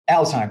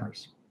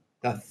Alzheimer's,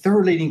 the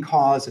third leading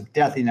cause of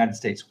death in the United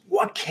States.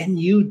 What can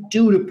you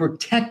do to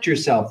protect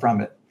yourself from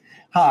it?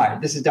 Hi,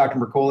 this is Dr.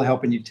 Mercola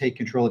helping you take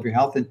control of your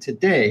health. And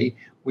today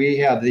we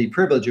have the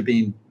privilege of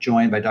being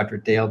joined by Dr.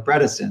 Dale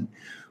Bredesen,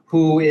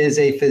 who is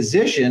a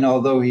physician,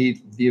 although if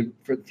you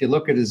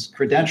look at his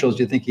credentials,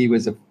 you think he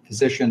was a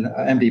physician,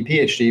 MD,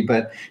 PhD,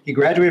 but he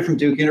graduated from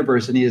Duke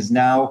University, is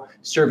now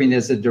serving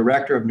as the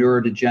Director of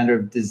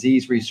Neurodegenerative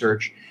Disease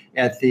Research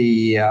at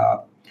the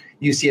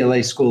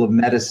UCLA School of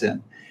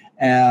Medicine.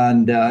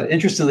 And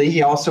interestingly,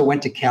 he also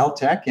went to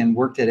Caltech and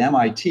worked at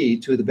MIT,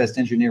 two of the best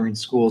engineering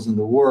schools in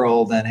the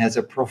world, and has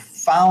a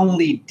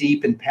profoundly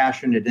deep and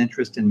passionate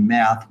interest in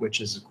math,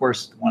 which is, of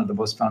course, one of the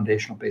most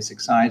foundational basic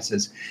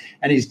sciences.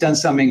 And he's done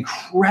some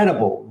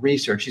incredible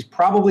research. He's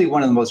probably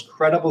one of the most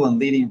credible and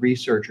leading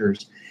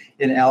researchers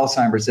in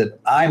Alzheimer's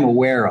that I'm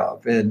aware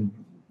of. And,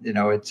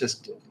 it's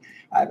just,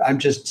 I'm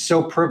just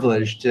so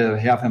privileged to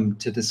have him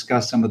to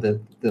discuss some of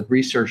the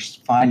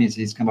research findings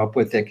he's come up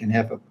with that can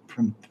have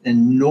an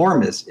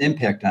enormous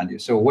impact on you.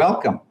 So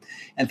welcome,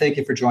 and thank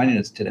you for joining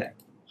us today.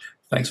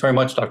 Thanks very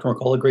much, Dr.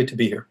 Mercola. Great to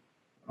be here.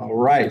 All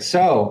right.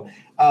 So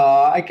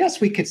I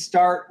guess we could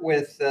start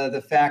with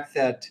the fact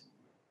that,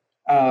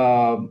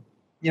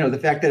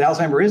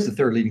 Alzheimer's is the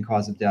third leading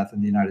cause of death in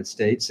the United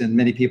States, and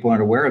many people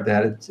aren't aware of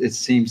that. It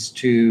seems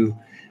to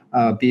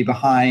be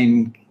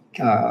behind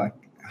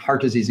heart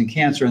disease and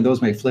cancer, and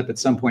those may flip at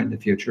some point in the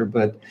future.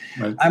 But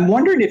right. I'm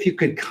wondering if you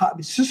could,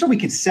 just so we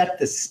could set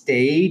the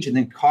stage and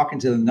then talk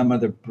into some of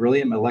the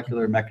brilliant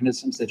molecular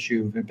mechanisms that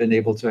you've been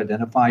able to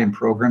identify in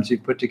programs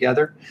you've put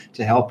together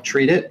to help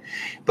treat it.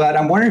 But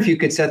I'm wondering if you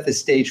could set the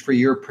stage for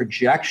your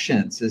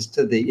projections as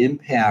to the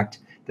impact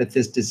that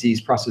this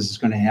disease process is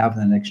going to have in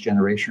the next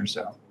generation or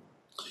so.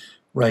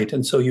 Right.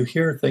 And so you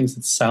hear things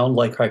that sound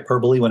like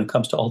hyperbole when it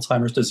comes to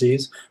Alzheimer's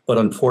disease, but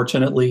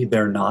unfortunately,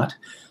 they're not.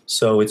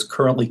 So it's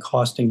currently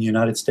costing the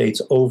United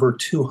States over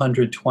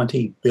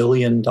 $220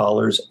 billion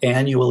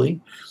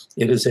annually.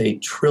 It is a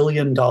 $1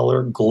 trillion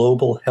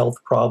global health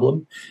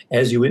problem.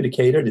 As you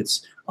indicated,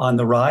 it's on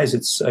the rise.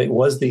 It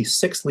was the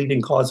sixth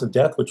leading cause of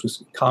death, which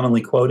was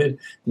commonly quoted.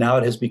 Now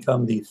it has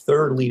become the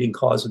third leading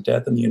cause of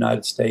death in the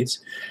United States.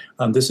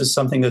 This is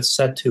something that's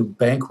set to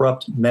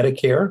bankrupt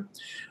Medicare.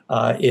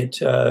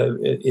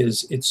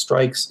 It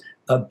strikes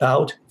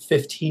about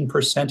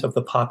 15% of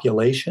the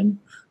population,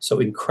 so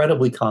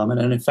incredibly common.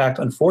 And in fact,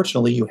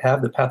 unfortunately, you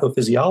have the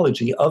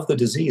pathophysiology of the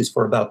disease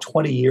for about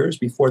 20 years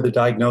before the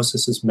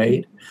diagnosis is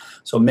made.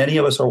 So many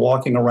of us are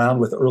walking around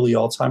with early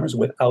Alzheimer's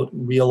without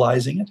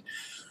realizing it.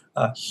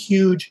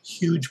 Huge,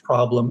 huge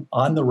problem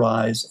on the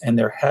rise, and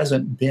there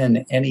hasn't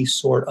been any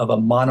sort of a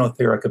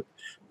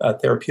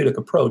monotherapeutic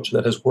approach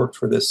that has worked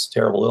for this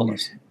terrible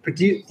illness. But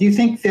do you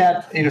think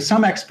that,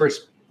 some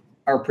experts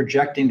are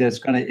projecting that it's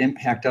going to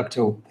impact up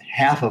to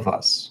half of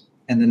us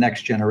in the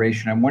next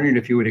generation? I'm wondering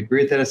if you would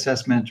agree with that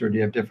assessment, or do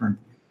you have different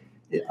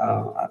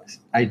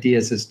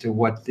ideas as to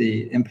what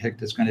the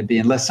impact is going to be,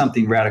 unless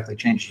something radically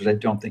changes? I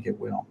don't think it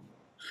will.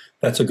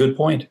 That's a good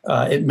point.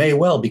 It may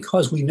well,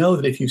 because we know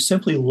that if you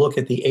simply look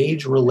at the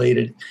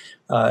age-related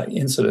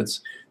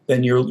incidence,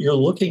 then you're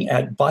looking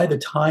at, by the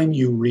time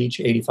you reach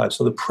 85,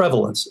 so the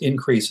prevalence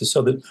increases,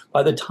 so that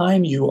by the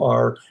time you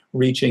are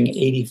reaching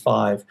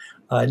 85,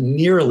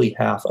 nearly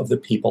half of the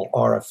people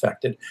are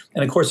affected.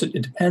 And of course, it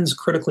depends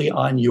critically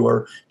on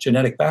your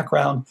genetic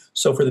background.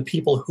 So for the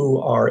people who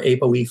are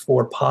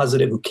ApoE4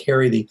 positive, who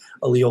carry the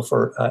allele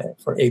for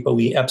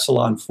ApoE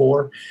epsilon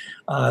 4,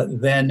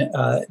 then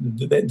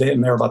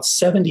there are about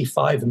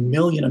 75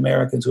 million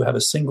Americans who have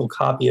a single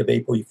copy of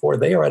ApoE4.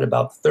 They are at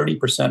about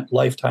 30%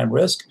 lifetime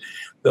risk.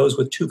 Those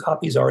with two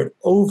copies are at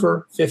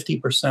over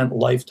 50%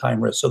 lifetime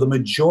risk. So the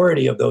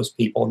majority of those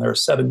people, and there are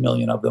 7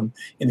 million of them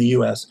in the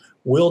U.S.,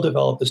 will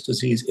develop this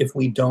disease if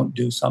we don't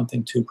do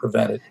something to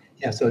prevent it.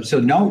 Yeah,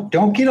 so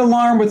don't get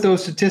alarmed with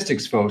those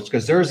statistics, folks,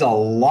 because there's a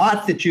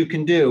lot that you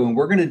can do, and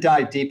we're going to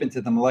dive deep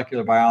into the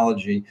molecular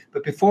biology.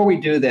 But before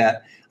we do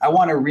that, I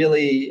want to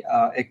really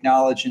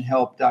acknowledge and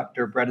help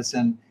Dr.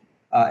 Bredesen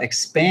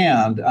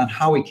expand on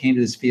how he came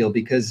to this field,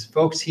 because,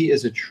 folks, he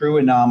is a true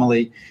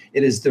anomaly.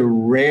 It is the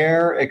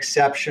rare,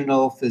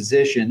 exceptional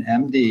physician,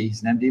 MD,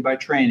 he's an MD by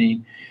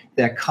training,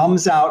 that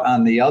comes out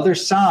on the other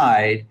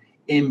side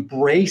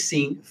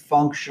embracing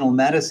functional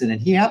medicine. And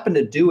he happened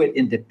to do it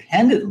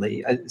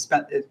independently,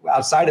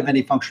 outside of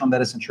any functional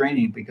medicine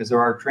training, because there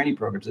are training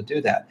programs that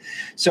do that.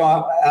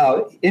 So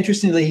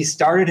interestingly, he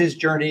started his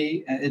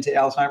journey into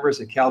Alzheimer's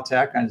at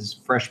Caltech on his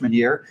freshman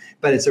year,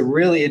 but it's a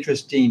really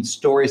interesting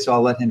story, so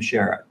I'll let him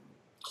share it.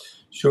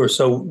 Sure.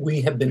 So we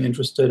have been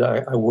interested.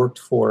 I worked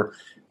for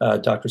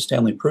Dr.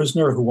 Stanley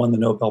Prusiner, who won the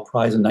Nobel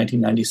Prize in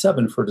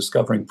 1997 for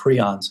discovering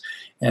prions.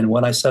 And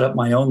when I set up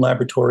my own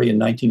laboratory in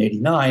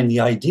 1989, the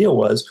idea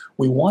was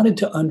we wanted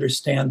to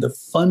understand the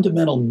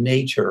fundamental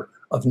nature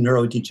of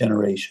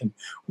neurodegeneration.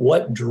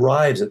 What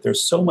drives it?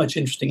 There's so much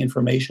interesting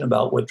information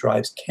about what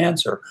drives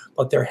cancer,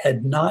 but there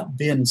had not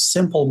been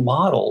simple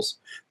models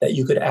that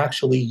you could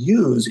actually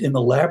use in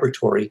the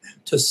laboratory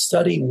to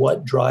study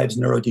what drives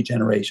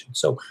neurodegeneration.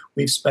 So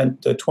we've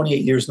spent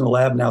 28 years in the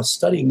lab now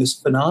studying this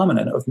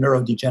phenomenon of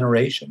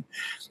neurodegeneration.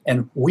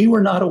 And we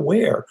were not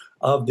aware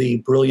of the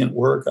brilliant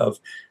work of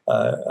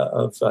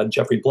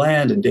Jeffrey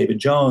Bland and David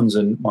Jones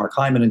and Mark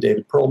Hyman and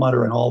David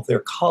Perlmutter and all of their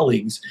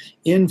colleagues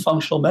in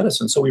functional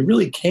medicine. So we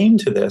really came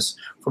to this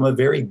from a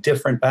very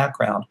different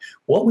background.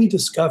 What we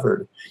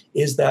discovered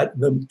is that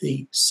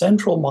the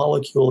central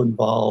molecule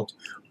involved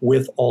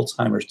with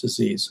Alzheimer's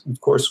disease. Of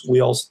course, we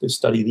also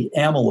study the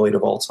amyloid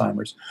of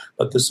Alzheimer's.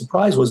 But the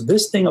surprise was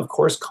this thing, of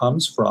course,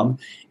 comes from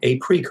a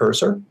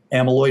precursor,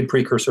 amyloid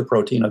precursor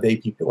protein of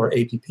APP or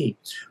APP.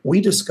 We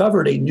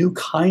discovered a new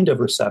kind of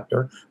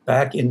receptor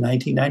back in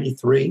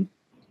 1993,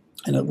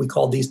 and we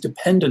call these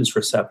dependence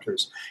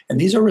receptors. And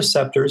these are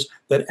receptors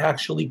that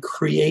actually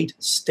create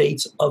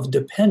states of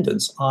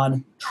dependence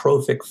on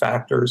trophic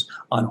factors,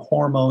 on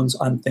hormones,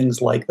 on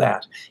things like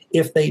that.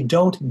 If they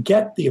don't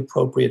get the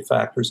appropriate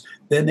factors,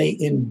 then they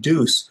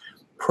induce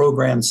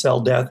programmed cell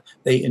death,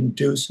 they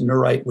induce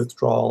neurite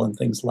withdrawal and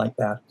things like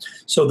that.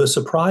 So the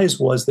surprise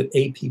was that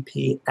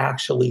APP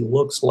actually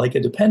looks like a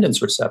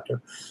dependence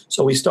receptor.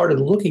 So we started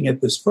looking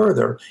at this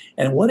further,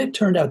 and what it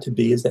turned out to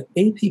be is that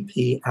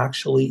APP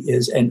actually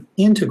is an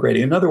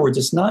integrating. In other words,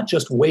 it's not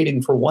just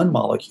waiting for one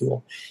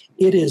molecule.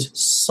 It is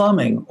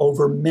summing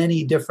over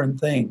many different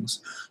things.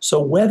 So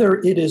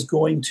whether it is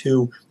going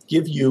to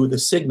give you the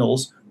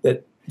signals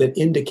that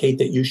indicate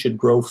that you should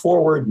grow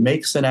forward,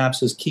 make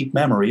synapses, keep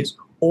memories,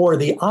 or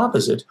the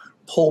opposite,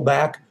 pull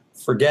back,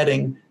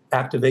 forgetting,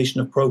 activation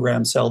of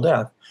programmed cell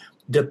death,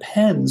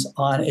 depends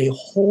on a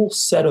whole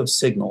set of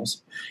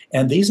signals.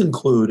 And these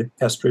include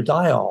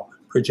estradiol,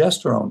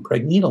 progesterone,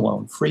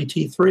 pregnenolone, free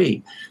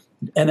T3,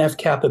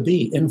 NF-kappa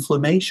B,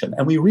 inflammation.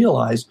 And we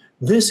realize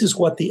this is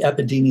what the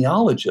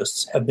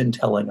epidemiologists have been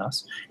telling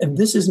us. And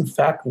this is, in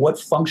fact, what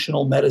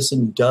functional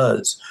medicine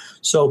does.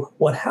 So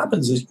what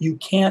happens is you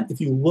can't, if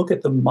you look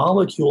at the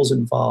molecules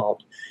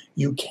involved,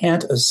 you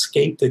can't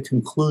escape the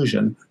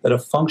conclusion that a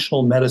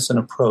functional medicine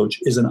approach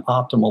is an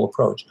optimal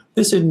approach.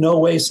 This in no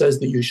way says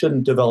that you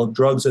shouldn't develop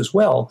drugs as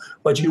well,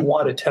 but you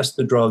want to test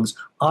the drugs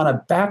on a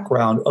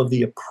background of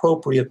the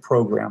appropriate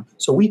program.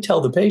 So we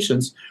tell the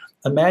patients,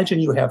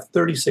 imagine you have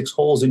 36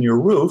 holes in your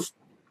roof,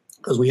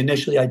 because we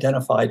initially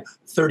identified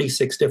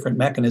 36 different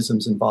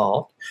mechanisms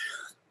involved.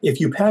 If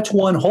you patch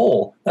one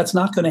hole, that's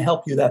not going to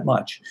help you that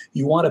much.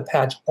 You want to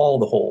patch all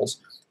the holes.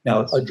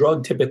 Now, a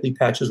drug typically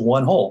patches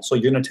one hole. So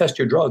you're going to test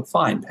your drug,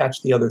 fine,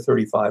 patch the other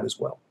 35 as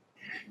well.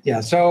 Yeah,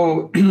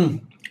 so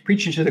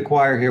preaching to the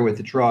choir here with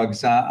the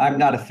drugs, I'm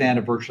not a fan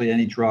of virtually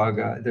any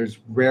drug. There's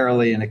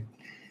rarely,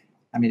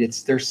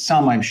 there's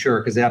some, I'm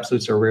sure, because the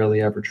absolutes are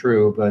rarely ever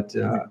true, but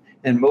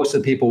and most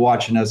of the people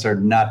watching us are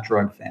not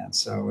drug fans,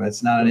 so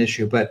that's not an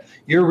issue. But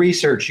your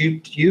research,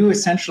 you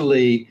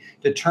essentially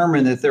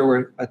determined that there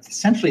were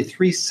essentially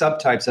three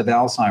subtypes of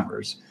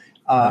Alzheimer's.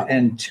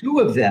 And two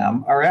of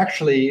them are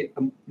actually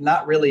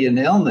not really an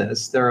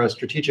illness. They're a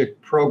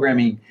strategic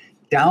programming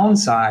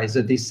downsize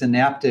of the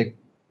synaptic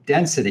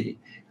density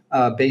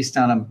based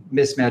on a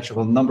mismatch of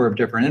a number of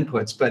different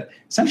inputs, but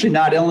essentially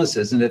not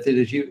illnesses. And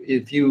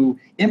if you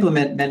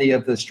implement many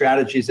of the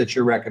strategies that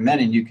you're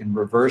recommending, you can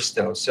reverse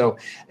those. So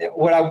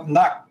what I'm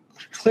not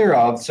clear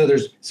of,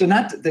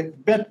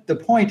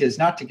 the point is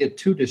not to get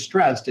too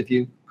distressed if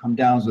you come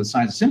down with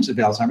signs and symptoms of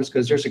Alzheimer's,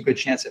 because there's a good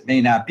chance it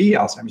may not be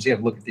Alzheimer's. You have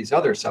to look at these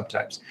other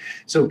subtypes.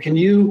 So can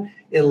you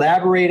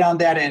elaborate on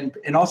that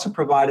and also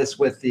provide us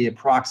with the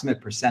approximate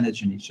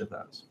percentage in each of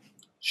those?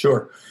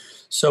 Sure.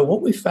 So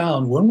what we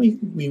found when we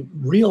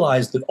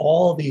realized that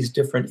all these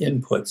different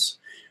inputs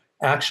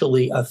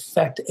actually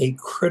affect a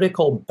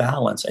critical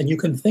balance, and you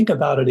can think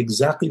about it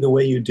exactly the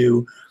way you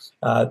do.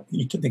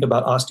 You can think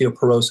about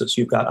osteoporosis.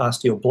 You've got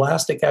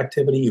osteoblastic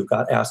activity, you've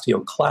got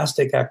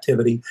osteoclastic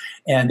activity,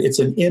 and it's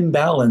an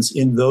imbalance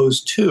in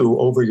those two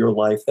over your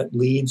life that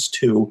leads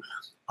to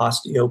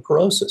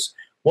osteoporosis.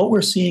 What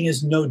we're seeing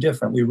is no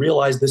different. We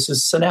realize this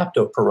is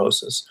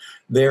synaptoporosis.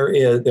 There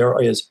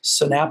is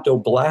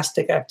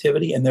synaptoblastic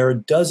activity, and there are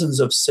dozens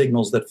of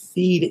signals that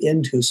feed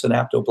into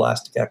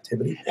synaptoblastic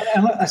activity.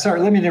 Sorry,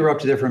 let me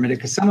interrupt you there for a minute,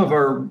 because some of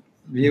our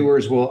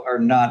viewers are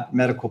not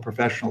medical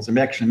professionals, and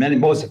actually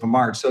most of them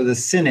aren't. So the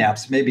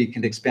synapse, maybe you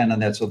can expand on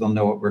that so they'll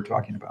know what we're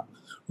talking about.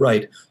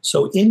 Right.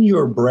 So in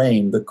your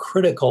brain, the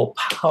critical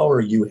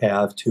power you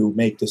have to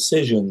make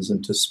decisions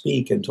and to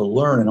speak and to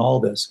learn and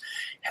all this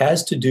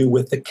has to do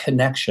with the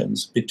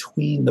connections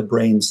between the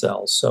brain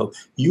cells. So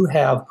you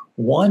have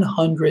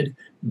 100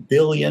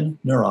 billion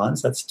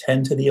neurons. That's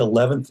 10 to the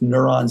 11th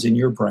neurons in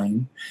your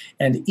brain.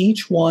 And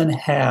each one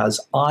has,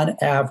 on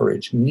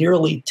average,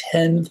 nearly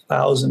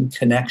 10,000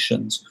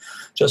 connections,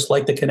 just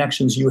like the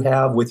connections you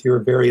have with your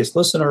various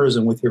listeners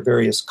and with your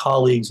various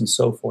colleagues and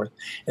so forth.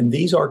 And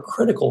these are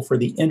critical for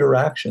the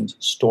interactions,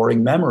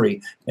 storing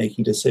memory,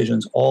 making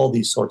decisions, all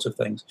these sorts of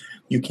things.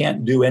 You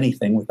can't do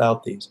anything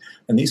without these.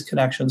 And these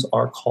connections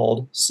are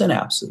called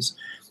synapses.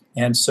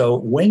 And so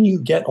when you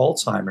get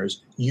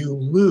Alzheimer's, you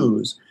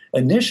lose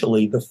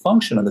initially the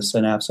function of the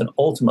synapse and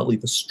ultimately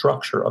the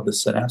structure of the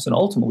synapse, and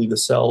ultimately the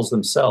cells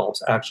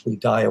themselves actually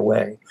die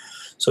away.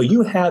 So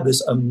you have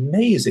this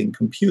amazing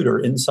computer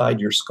inside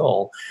your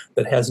skull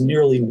that has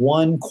nearly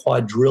 1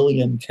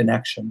 quadrillion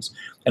connections.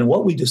 And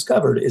what we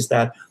discovered is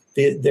that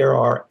there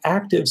are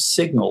active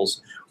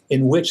signals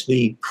in which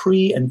the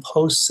pre- and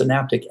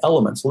post-synaptic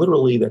elements,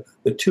 literally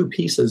the two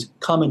pieces,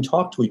 come and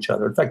talk to each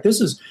other. In fact, this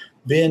has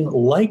been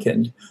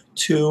likened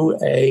to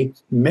a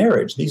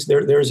marriage.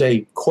 There's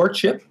a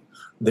courtship,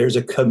 there's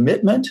a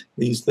commitment.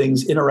 These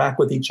things interact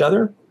with each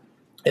other.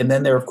 And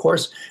then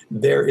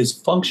there is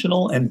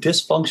functional and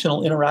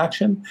dysfunctional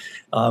interaction.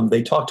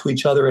 They talk to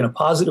each other in a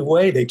positive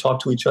way. They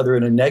talk to each other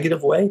in a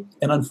negative way.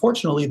 And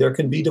unfortunately, there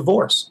can be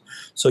divorce.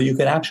 So you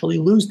can actually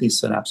lose these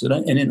synapses.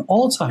 And in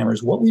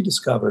Alzheimer's, what we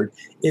discovered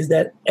is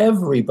that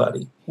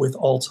everybody with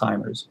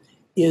Alzheimer's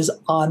is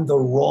on the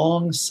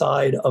wrong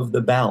side of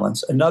the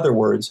balance. In other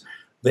words,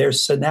 their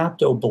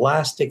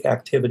synaptoblastic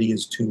activity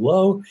is too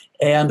low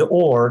and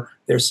or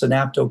their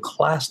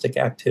synaptoclastic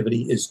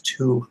activity is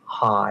too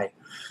high.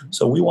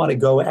 So we want to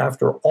go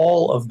after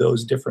all of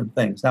those different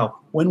things. Now,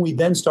 when we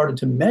then started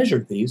to measure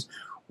these,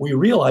 we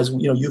realized,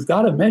 you've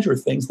got to measure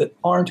things that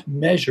aren't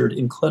measured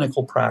in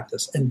clinical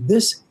practice. And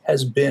this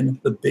has been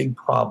the big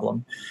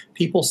problem.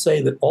 People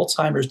say that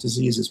Alzheimer's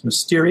disease is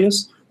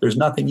mysterious. There's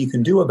nothing you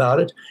can do about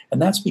it.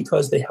 And that's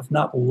because they have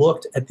not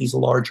looked at these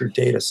larger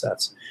data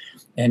sets.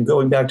 And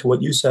going back to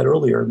what you said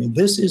earlier,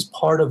 this is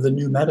part of the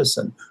new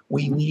medicine.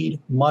 We need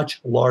much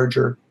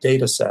larger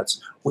data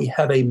sets. We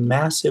have a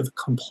massive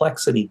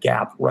complexity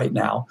gap right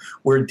now.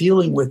 We're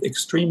dealing with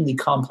extremely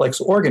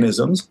complex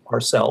organisms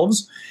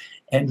ourselves,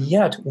 and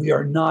yet we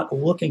are not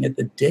looking at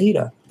the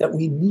data that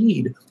we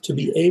need to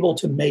be able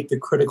to make the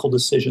critical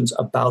decisions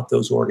about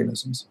those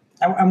organisms.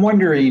 I'm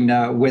wondering,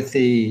 with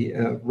the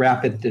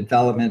rapid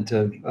development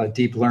of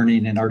deep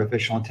learning and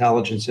artificial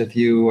intelligence, if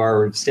you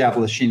are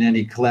establishing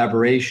any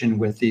collaboration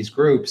with these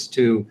groups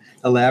to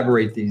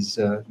elaborate these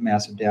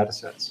massive data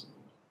sets.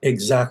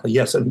 Exactly,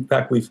 yes. In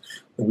fact, we've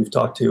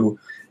talked to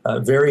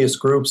various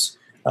groups,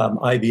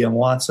 IBM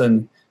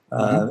Watson,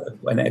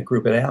 a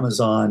group at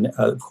Amazon,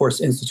 of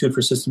course, Institute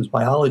for Systems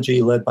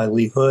Biology, led by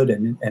Lee Hood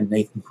and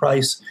Nathan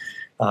Price.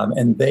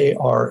 And they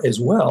are as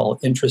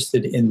well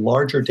interested in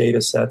larger data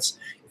sets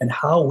and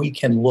how we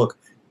can look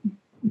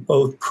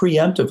both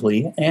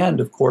preemptively and,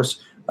 of course,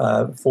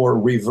 for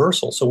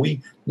reversal. So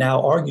we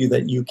now argue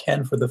that you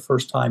can, for the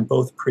first time,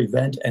 both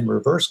prevent and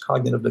reverse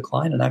cognitive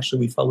decline. And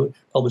actually, we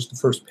published the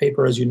first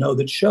paper, as you know,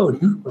 that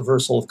showed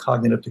reversal of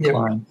cognitive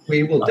decline. Yeah,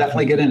 we will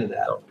definitely get into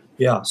that.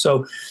 Yeah,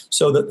 so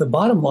the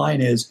bottom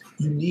line is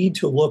you need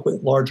to look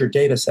with larger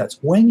data sets.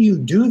 When you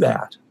do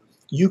that,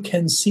 you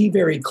can see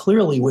very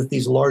clearly with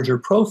these larger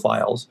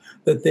profiles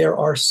that there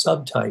are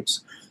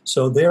subtypes.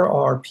 So there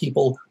are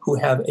people who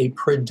have a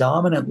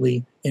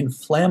predominantly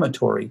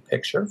inflammatory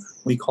picture.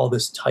 We call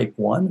this type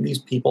 1. These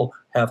people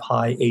have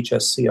high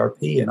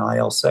hsCRP and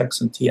IL-6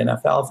 and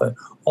TNF-alpha,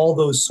 all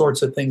those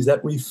sorts of things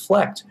that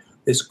reflect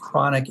this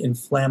chronic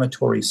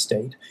inflammatory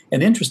state.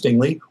 And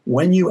interestingly,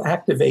 when you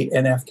activate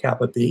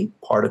NF-kappa B,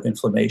 part of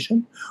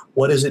inflammation,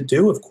 what does it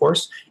do? Of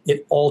course,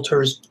 it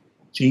alters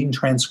gene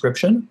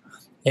transcription.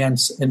 And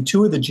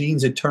two of the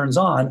genes it turns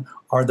on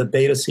are the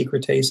beta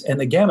secretase and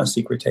the gamma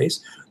secretase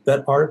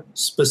that are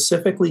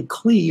specifically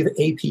cleave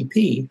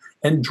APP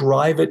and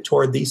drive it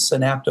toward the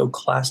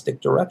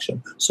synaptoclastic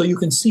direction. So you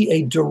can see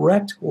a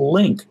direct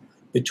link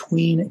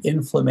between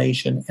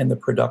inflammation and the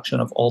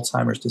production of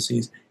Alzheimer's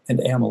disease and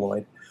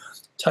amyloid.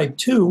 Type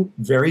 2,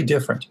 very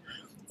different.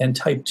 And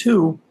type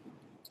 2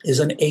 is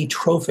an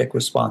atrophic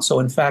response. So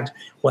in fact,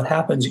 what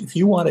happens if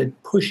you want to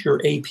push your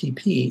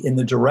APP in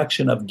the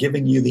direction of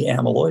giving you the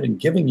amyloid and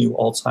giving you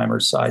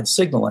Alzheimer's side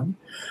signaling,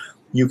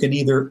 you can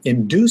either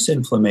induce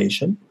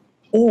inflammation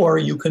or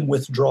you can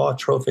withdraw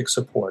trophic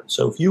support.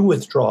 So if you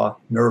withdraw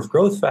nerve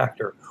growth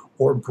factor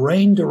or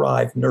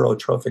brain-derived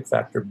neurotrophic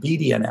factor,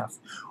 BDNF,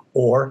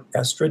 or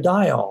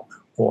estradiol,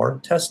 or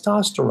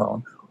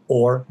testosterone,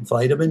 or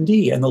vitamin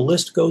D, and the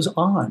list goes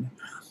on.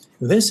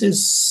 This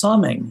is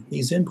summing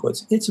these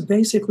inputs. It's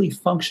basically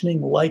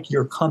functioning like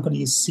your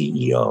company's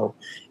CEO.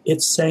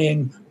 It's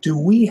saying, do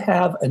we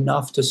have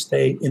enough to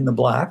stay in the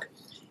black?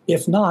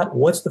 If not,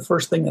 what's the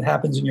first thing that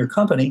happens in your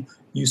company?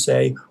 You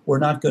say, we're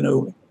not going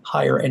to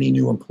hire any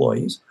new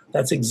employees.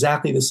 That's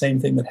exactly the same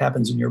thing that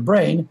happens in your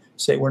brain.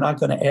 Say, we're not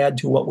going to add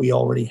to what we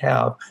already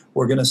have.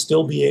 We're going to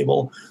still be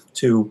able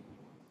to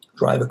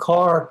drive a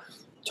car,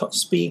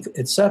 speak,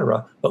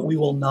 etc., but we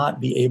will not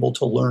be able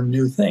to learn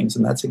new things.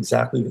 And that's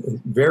exactly a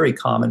very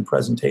common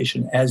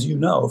presentation, as you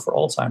know, for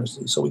Alzheimer's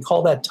disease. So we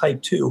call that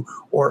type 2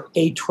 or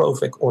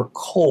atrophic or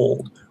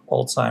cold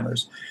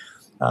Alzheimer's.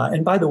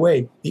 And by the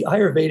way, the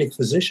Ayurvedic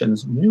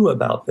physicians knew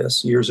about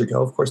this years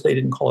ago. Of course, they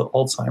didn't call it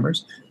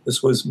Alzheimer's.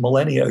 This was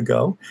millennia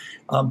ago,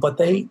 but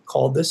they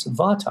called this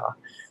Vata.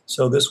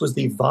 So this was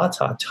the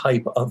Vata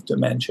type of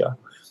dementia.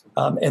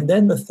 And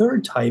then the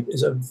third type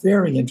is a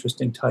very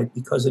interesting type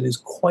because it is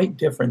quite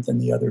different than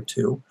the other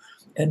two.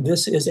 And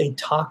this is a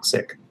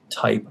toxic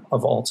type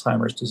of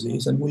Alzheimer's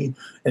disease. And we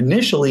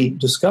initially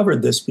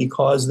discovered this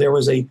because there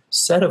was a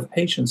set of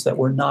patients that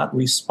were not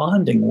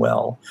responding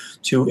well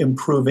to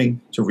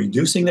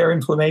reducing their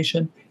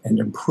inflammation and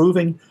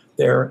improving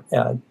their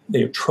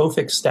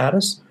trophic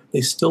status.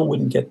 They still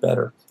wouldn't get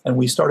better. And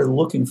we started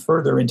looking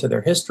further into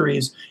their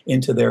histories,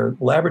 into their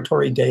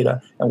laboratory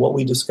data. And what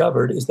we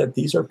discovered is that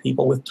these are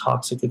people with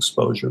toxic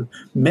exposure,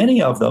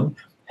 many of them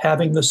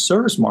having the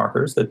SIRS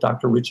markers that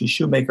Dr. Richie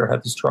Shoemaker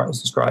has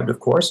described, of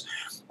course,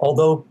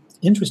 although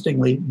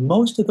interestingly,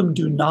 most of them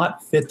do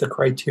not fit the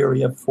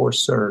criteria for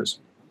SIRS.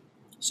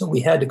 So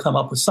we had to come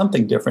up with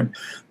something different.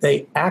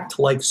 They act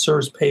like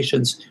SIRS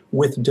patients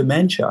with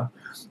dementia.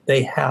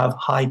 They have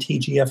high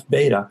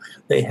TGF-beta.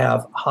 They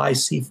have high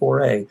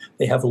C4a.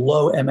 They have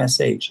low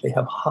MSH. They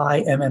have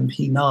high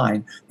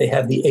MMP9. They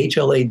have the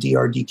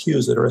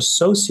HLA-DRDQs that are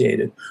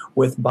associated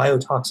with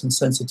biotoxin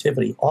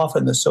sensitivity,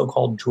 often the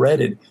so-called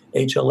dreaded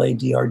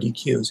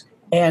HLA-DRDQs.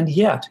 And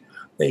yet,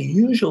 they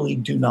usually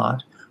do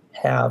not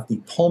have the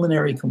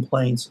pulmonary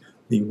complaints,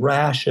 the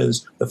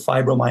rashes, the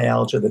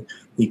fibromyalgia,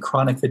 the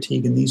chronic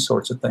fatigue, and these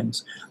sorts of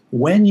things.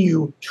 When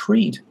you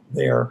treat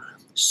their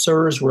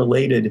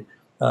SIRS-related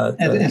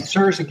and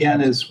SIRS again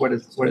is what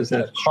is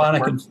that?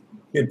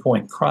 Good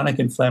point. Chronic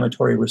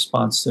inflammatory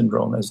response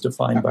syndrome, as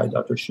defined by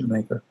Dr.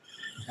 Shoemaker.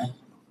 Okay.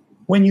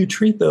 When you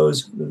treat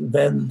those,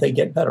 then they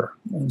get better.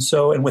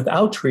 And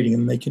without treating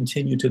them, they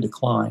continue to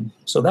decline.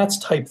 So that's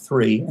type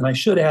 3. And I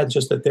should add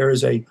just that there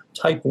is a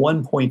type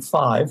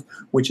 1.5,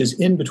 which is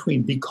in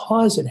between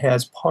because it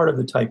has part of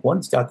the type 1,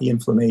 it's got the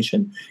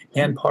inflammation,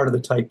 and part of the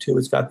type 2,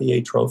 it's got the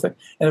atrophic.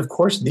 And of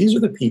course, these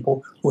are the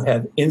people who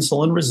have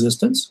insulin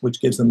resistance,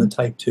 which gives them the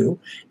type 2,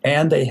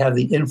 and they have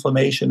the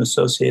inflammation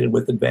associated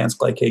with advanced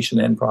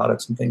glycation end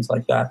products and things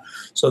like that,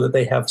 so that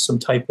they have some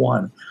type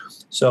 1.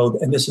 So,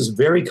 and this is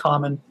very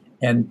common.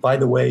 And by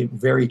the way,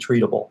 very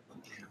treatable.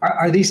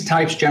 Are these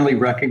types generally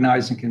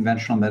recognized in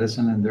conventional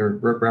medicine and they're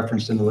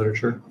referenced in the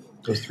literature?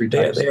 Those three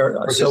types? They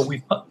are. So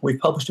we've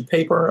published a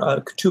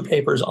paper, 2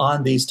 papers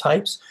on these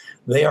types.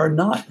 They are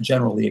not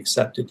generally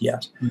accepted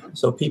yet. Mm-hmm.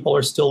 So people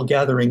are still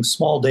gathering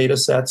small data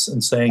sets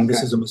and saying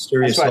this is a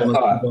mysterious illness.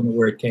 I don't know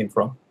where it came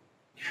from.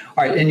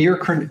 All right. In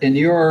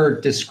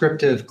your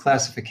descriptive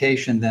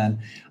classification, then,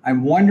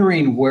 I'm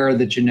wondering where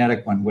the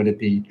genetic one would it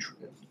be?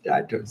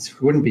 It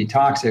wouldn't be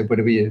toxic, but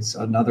it would be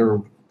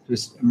another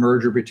just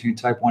merger between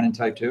type 1 and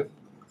type 2?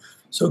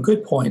 So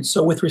good point.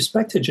 So with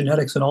respect to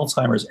genetics and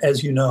Alzheimer's,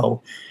 as you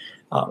know,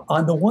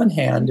 on the one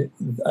hand,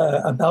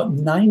 about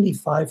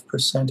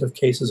 95% of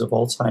cases of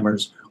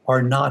Alzheimer's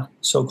are not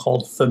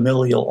so-called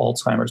familial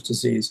Alzheimer's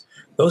disease.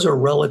 Those are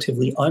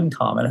relatively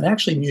uncommon. And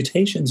actually,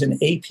 mutations in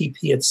APP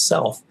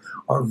itself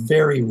are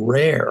very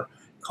rare,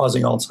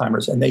 causing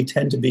Alzheimer's, and they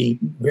tend to be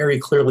very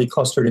clearly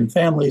clustered in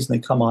families, and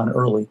they come on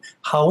early.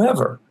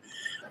 However,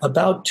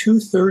 about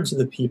 2/3 of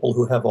the people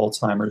who have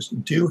Alzheimer's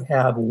do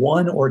have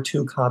 1 or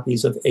 2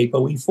 copies of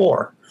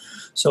ApoE4.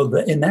 So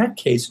in that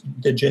case,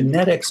 the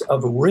genetics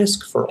of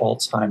risk for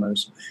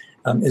Alzheimer's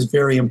is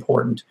very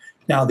important.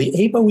 Now, the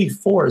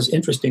ApoE4 is,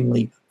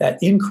 interestingly,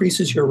 that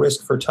increases your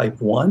risk for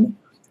type 1,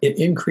 it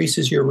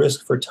increases your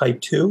risk for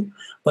type 2,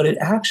 but it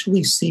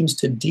actually seems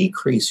to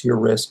decrease your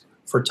risk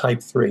for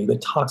type 3, the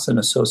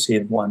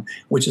toxin-associated one,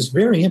 which is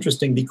very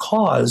interesting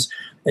because,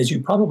 as you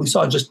probably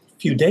saw just a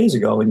few days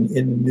ago in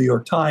the New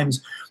York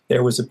Times,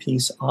 there was a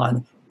piece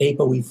on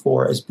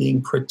ApoE4 as being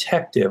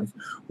protective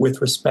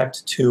with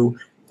respect to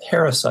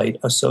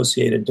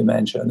parasite-associated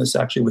dementia. And this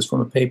actually was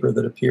from a paper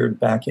that appeared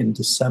back in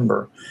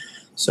December.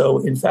 So,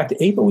 in fact,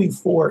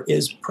 ApoE4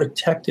 is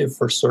protective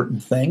for certain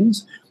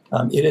things.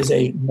 It is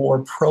a more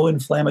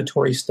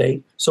pro-inflammatory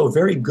state, so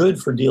very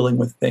good for dealing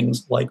with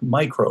things like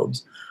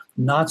microbes.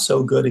 Not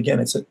so good,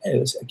 again, it's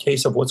a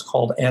case of what's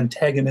called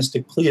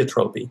antagonistic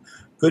pleiotropy.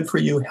 Good for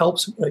you,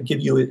 helps give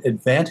you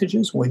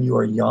advantages when you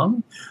are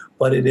young,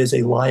 but it is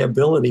a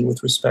liability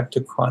with respect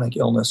to chronic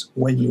illness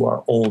when you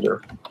are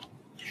older.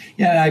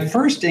 Yeah, I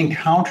first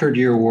encountered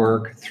your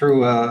work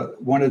through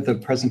one of the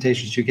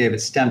presentations you gave at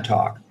STEM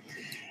Talk.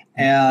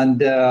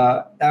 And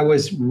I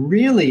was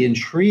really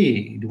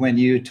intrigued when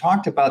you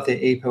talked about the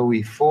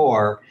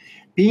ApoE4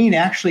 being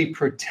actually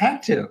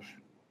protective,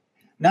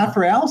 not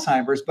for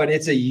Alzheimer's, but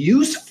it's a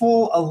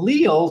useful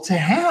allele to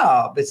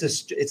have.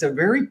 It's a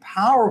very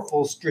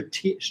powerful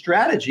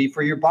strategy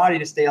for your body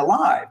to stay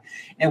alive.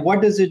 And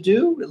what does it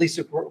do? At least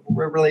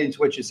we're relating to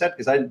what you said,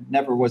 because I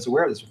never was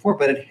aware of this before,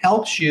 but it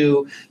helps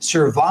you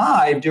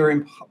survive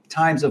during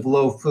times of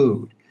low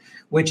food.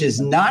 which is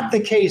not the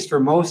case for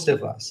most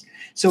of us.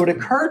 So it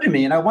occurred to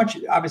me, and I want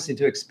you obviously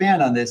to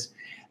expand on this,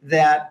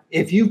 that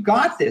if you've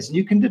got this and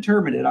you can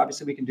determine it,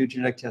 obviously we can do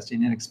genetic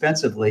testing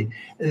inexpensively,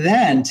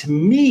 then to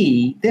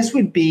me, this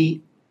would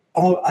be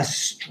a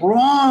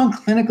strong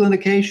clinical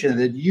indication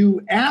that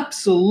you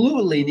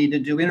absolutely need to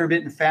do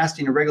intermittent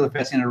fasting or regular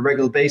fasting on a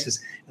regular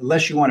basis,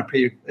 unless you want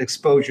to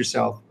expose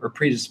yourself or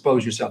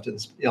predispose yourself to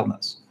this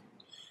illness.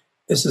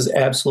 This is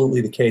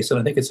absolutely the case, and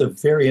I think it's a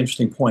very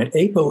interesting point.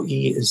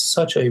 ApoE is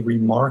such a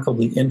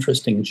remarkably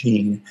interesting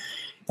gene.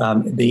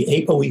 The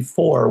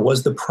ApoE4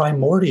 was the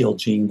primordial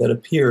gene that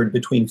appeared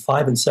between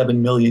 5 and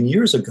 7 million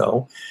years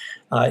ago.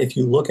 If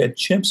you look at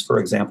chimps, for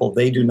example,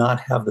 they do not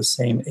have the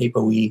same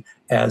ApoE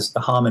as the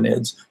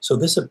hominids. So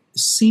this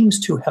seems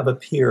to have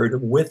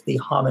appeared with the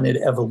hominid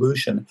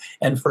evolution.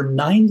 And for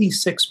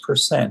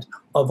 96%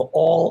 of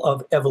all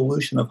of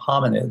evolution of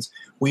hominids,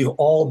 we've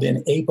all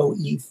been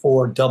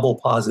ApoE4 double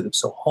positive,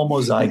 so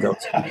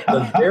homozygotes,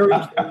 the very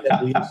thing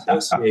that we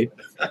associate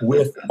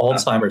with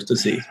Alzheimer's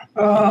disease.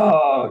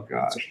 Oh,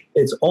 gosh.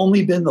 It's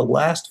only been the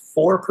last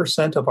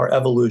 4% of our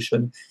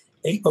evolution.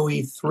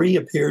 ApoE3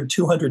 appeared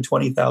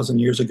 220,000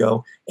 years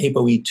ago.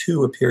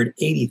 ApoE2 appeared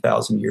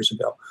 80,000 years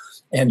ago.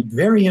 And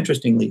very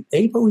interestingly,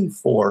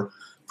 ApoE4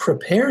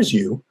 prepares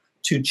you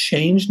to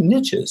change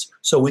niches.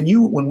 So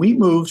when we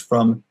moved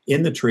from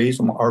in the trees,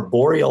 from our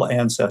boreal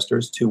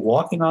ancestors, to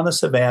walking on the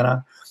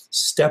savanna,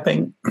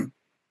 stepping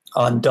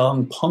on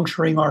dung,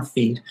 puncturing our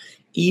feet,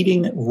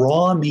 eating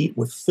raw meat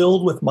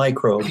filled with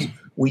microbes,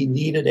 we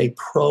needed a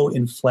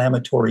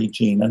pro-inflammatory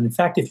gene. And in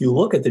fact, if you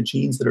look at the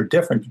genes that are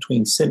different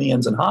between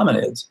simians and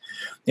hominids,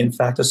 in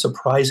fact, a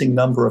surprising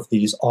number of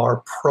these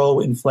are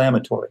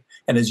pro-inflammatory.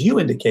 And as you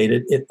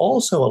indicated, it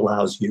also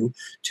allows you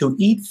to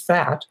eat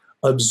fat,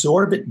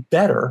 absorb it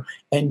better,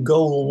 and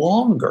go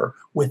longer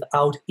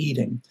without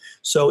eating.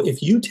 So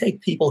if you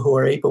take people who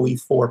are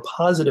ApoE4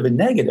 positive and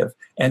negative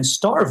and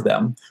starve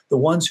them, the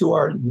ones who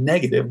are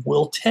negative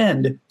will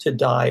tend to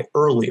die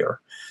earlier.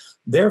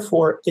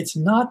 Therefore, it's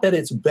not that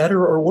it's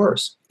better or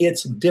worse.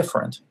 It's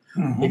different.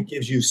 Mm-hmm. It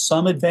gives you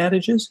some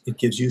advantages. It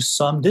gives you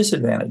some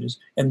disadvantages.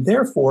 And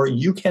therefore,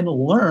 you can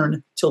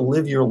learn to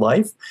live your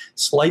life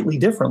slightly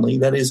differently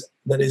that is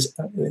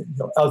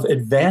of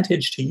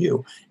advantage to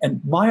you.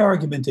 And my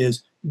argument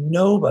is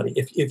nobody,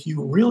 if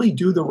you really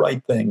do the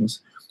right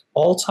things,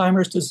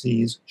 Alzheimer's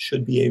disease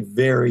should be a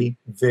very,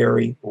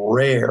 very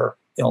rare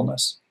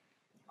illness.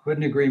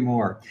 Couldn't agree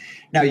more.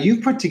 Now,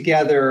 you've put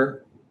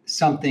together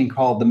something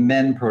called the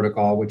MEN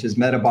protocol, which is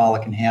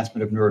metabolic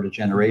enhancement of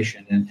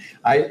neurodegeneration. And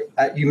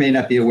you may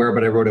not be aware,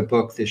 but I wrote a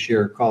book this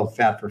year called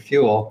Fat for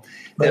Fuel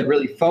that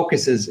really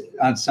focuses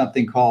on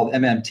something called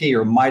MMT,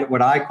 or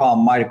what I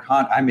call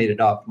I made it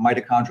up,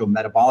 mitochondrial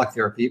metabolic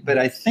therapy, but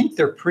I think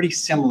they're pretty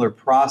similar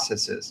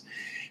processes.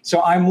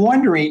 So I'm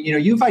wondering,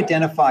 you've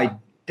identified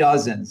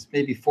dozens,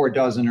 maybe 4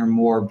 dozen or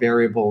more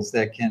variables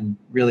that can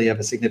really have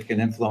a significant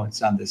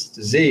influence on this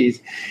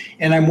disease.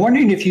 And I'm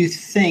wondering if you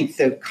think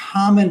the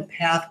common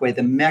pathway,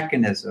 the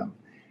mechanism,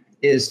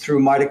 is through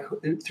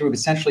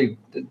essentially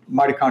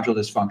mitochondrial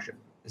dysfunction,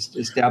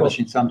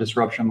 establishing some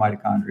disruption of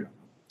mitochondria.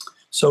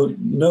 So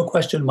no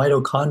question,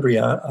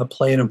 mitochondria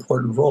play an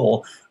important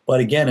role. But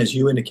again, as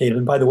you indicated,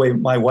 and by the way,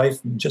 my wife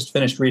just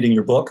finished reading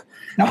your book.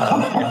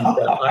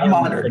 I'm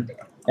honored.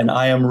 And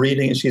I am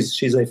reading,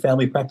 she's a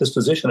family practice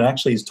physician, and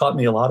actually has taught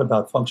me a lot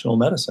about functional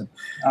medicine.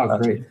 Oh,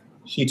 great.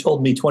 She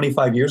told me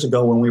 25 years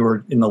ago when we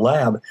were in the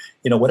lab,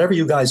 whatever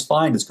you guys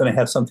find is going to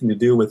have something to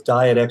do with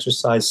diet,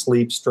 exercise,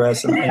 sleep,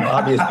 stress, and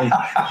obviously.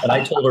 And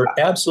I told her,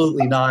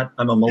 absolutely not.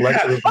 I'm a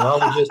molecular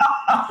biologist.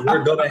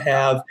 We're going to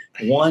have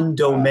one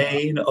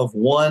domain of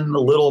one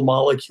little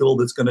molecule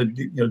that's going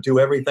to do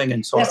everything.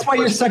 And so that's why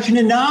you're such an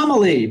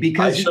anomaly.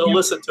 Because I should have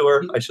listened to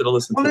her. I should have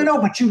listened to her.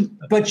 No,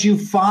 but you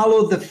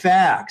followed the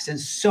facts, and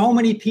so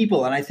many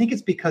people, and I think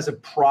it's because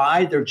of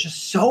pride. They're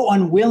just so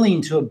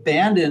unwilling to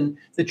abandon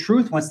the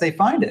truth once they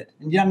find it.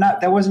 And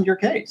that wasn't your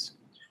case.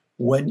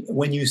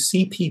 When you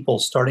see people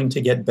starting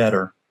to get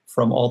better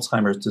from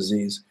Alzheimer's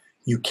disease,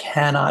 you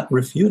cannot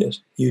refute it.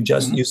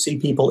 You see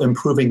people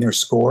improving their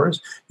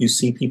scores. You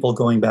see people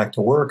going back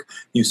to work.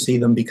 You see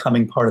them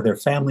becoming part of their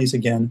families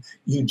again.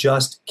 You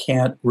just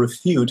can't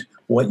refute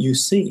what you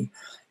see.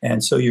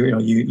 And so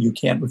you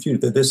can't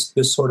refute this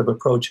sort of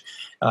approach.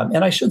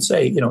 And I should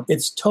say,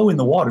 it's toe in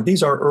the water.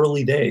 These are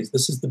early days.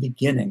 This is the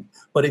beginning.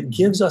 But it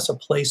gives us a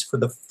place for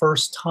the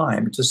first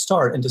time to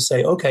start and to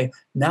say, okay,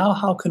 now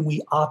how can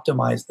we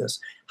optimize this?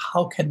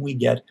 How can we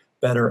get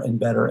better and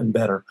better and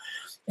better?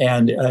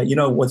 And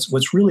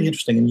what's really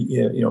interesting,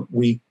 and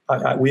we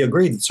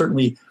agree that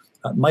certainly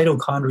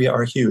mitochondria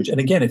are huge. And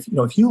again,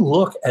 if you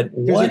look at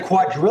there's a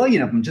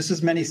quadrillion of them, just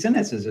as many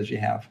synapses as you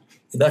have.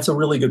 That's a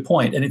really good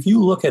point. And if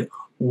you look at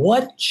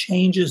what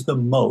changes the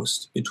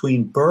most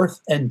between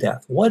birth and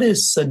death, what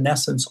is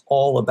senescence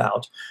all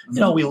about?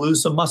 We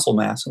lose some muscle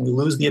mass and we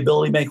lose the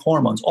ability to make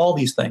hormones, all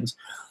these things.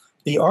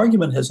 The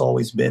argument has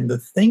always been the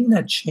thing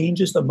that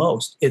changes the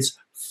most, it's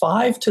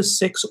 5 to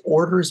 6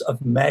 orders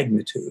of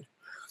magnitude,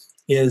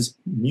 is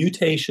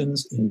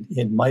mutations in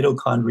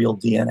mitochondrial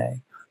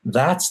DNA.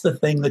 That's the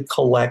thing that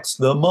collects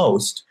the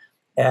most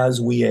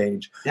as we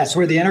age. That's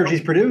where the energy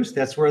is produced.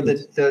 That's where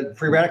the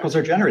free radicals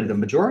are generated, the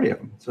majority of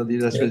them. So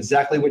that's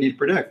exactly what you'd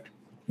predict.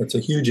 It's a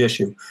huge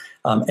issue.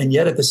 And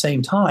yet at the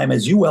same time,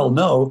 as you well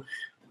know,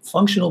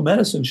 functional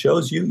medicine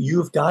shows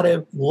you've got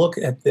to look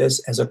at this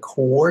as a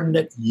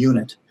coordinate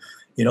unit.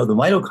 The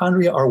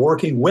mitochondria are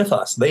working with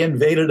us. They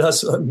invaded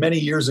us many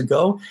years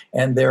ago,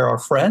 and they're our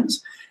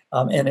friends.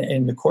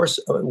 And of course,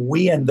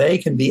 we and they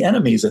can be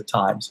enemies at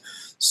times.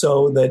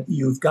 So that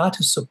you've got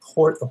to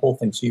support the whole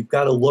thing. So you've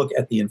got to look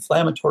at the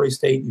inflammatory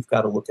state. You've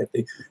got to look at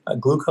the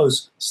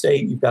glucose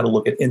state. You've got to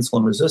look at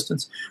insulin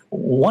resistance.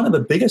 One of the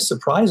biggest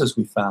surprises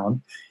we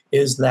found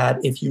is that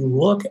if you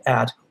look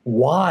at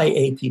why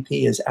APP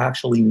is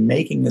actually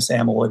making this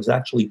amyloid, is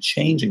actually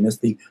changing this,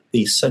 the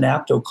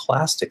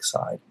synaptoclastic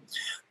side,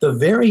 the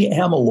very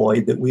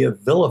amyloid that we have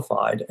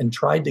vilified and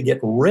tried to get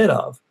rid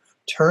of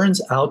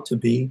turns out to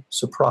be,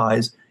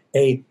 surprise,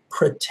 a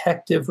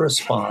protective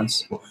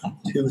response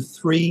to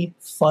 3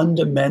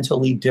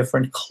 fundamentally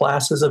different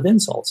classes of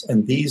insults.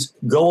 And these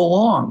go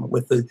along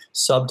with the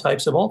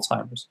subtypes of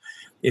Alzheimer's.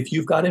 If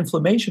you've got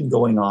inflammation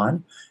going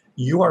on,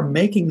 you are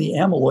making the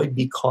amyloid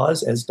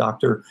because, as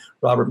Dr.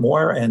 Robert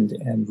Moore and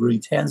Rudy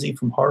Tanzi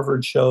from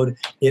Harvard showed,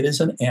 it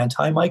is an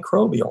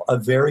antimicrobial, a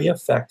very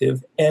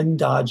effective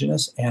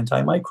endogenous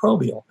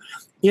antimicrobial.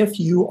 If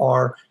you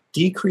are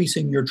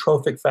decreasing your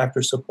trophic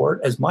factor support,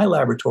 as my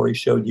laboratory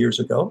showed years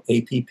ago,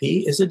 APP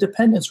is a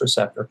dependence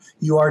receptor.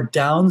 You are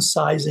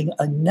downsizing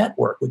a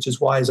network, which is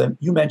why, as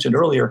you mentioned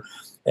earlier,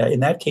 in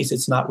that case,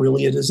 it's not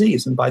really a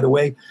disease. And by the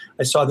way,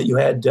 I saw that you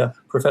had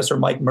Professor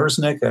Mike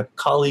Merznick, a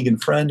colleague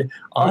and friend,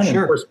 on. Oh,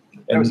 sure.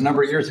 That was a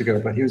number of years ago,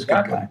 but he was a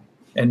good guy.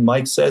 And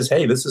Mike says,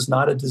 hey, this is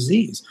not a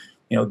disease.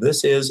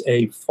 This is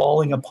a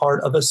falling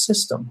apart of a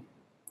system.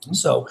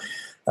 So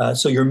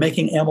you're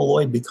making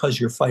amyloid because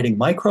you're fighting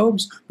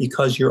microbes,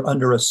 because you're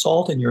under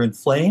assault and you're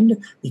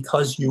inflamed,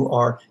 because you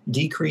are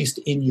decreased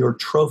in your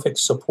trophic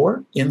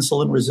support,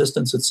 insulin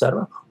resistance,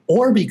 etc.,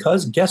 or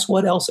because, guess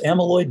what else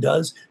amyloid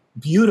does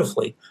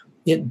beautifully?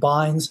 It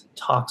binds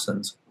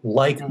toxins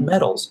like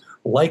metals,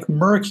 like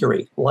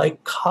mercury,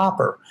 like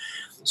copper.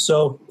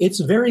 So it's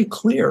very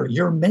clear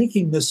you're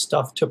making this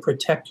stuff to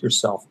protect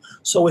yourself.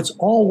 So it's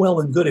all well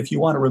and good if you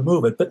want to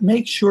remove it, but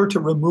make sure to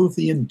remove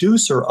the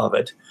inducer of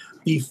it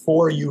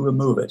before you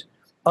remove it.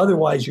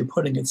 Otherwise, you're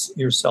putting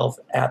yourself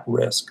at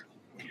risk.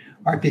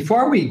 All right,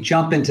 before we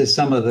jump into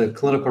some of the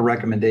clinical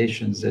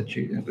recommendations that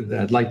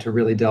I'd like to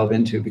really delve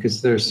into,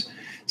 because there's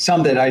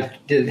some that I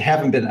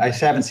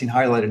haven't seen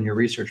highlighted in your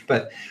research,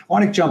 but I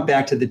want to jump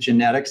back to the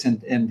genetics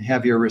and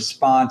have your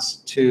response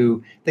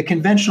to the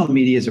conventional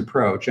media's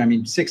approach. I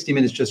mean, 60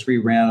 Minutes just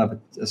reran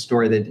a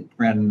story they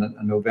ran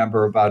in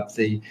November about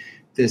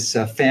this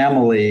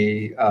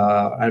family.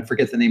 I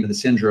forget the name of the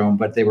syndrome,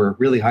 but they were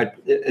really high.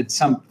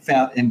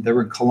 And they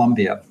were in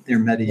Colombia. They're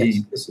Medellin,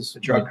 yes, this is a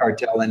drug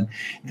cartel, and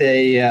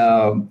they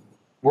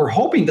were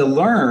hoping to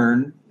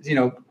learn,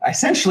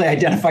 essentially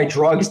identify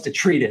drugs to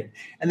treat it.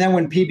 And then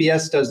when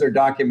PBS does their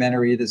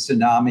documentary, The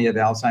Tsunami of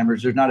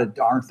Alzheimer's, there's not a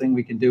darn thing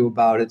we can do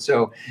about it.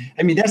 So,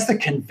 I mean, that's the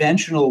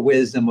conventional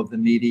wisdom of the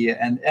media,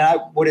 and I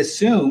would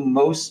assume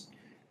most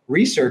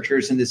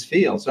researchers in this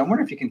field. So I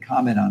wonder if you can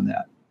comment on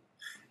that.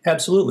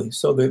 Absolutely.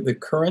 So the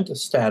current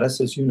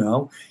status, as you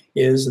know,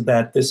 is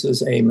that this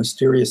is a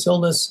mysterious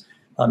illness.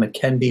 It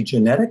can be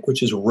genetic,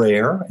 which is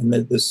rare, and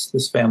that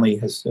this family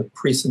has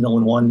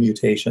presenilin-1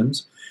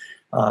 mutations.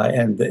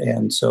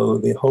 And so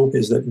the hope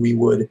is that we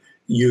would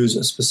use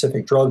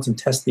specific drugs and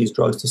test these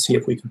drugs to see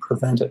if we can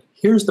prevent it.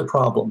 Here's the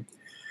problem.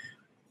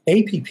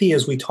 APP,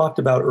 as we talked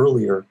about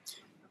earlier,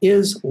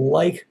 is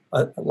like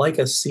a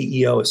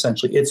CEO,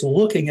 essentially. It's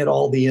looking at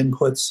all the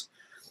inputs.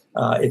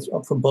 It's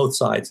from both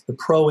sides, the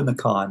pro and the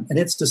con, and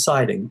it's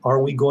deciding,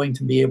 are we going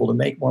to be able to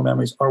make more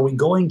memories? Are we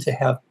going to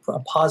have a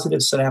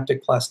positive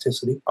synaptic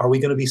plasticity? Are we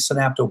going to be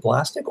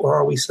synaptoblastic, or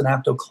are we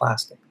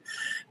synaptoclastic?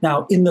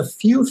 Now, in the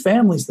few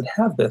families that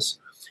have this,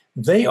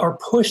 they are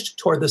pushed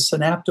toward the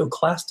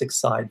synaptoclastic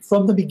side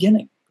from the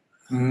beginning.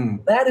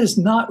 That is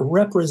not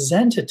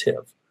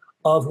representative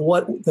of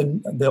what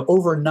the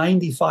over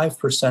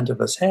 95%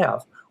 of us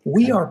have.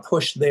 We are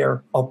pushed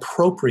there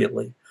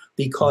appropriately,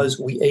 because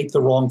we ate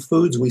the wrong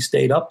foods, we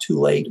stayed up too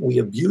late, we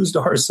abused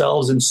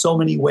ourselves in so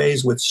many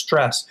ways with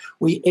stress,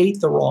 we ate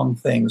the wrong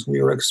things,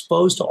 we were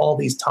exposed to all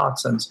these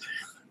toxins,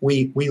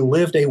 we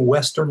lived a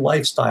Western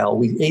lifestyle,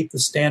 we ate the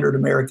standard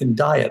American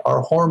diet,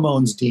 our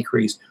hormones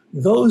decreased.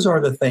 Those are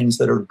the things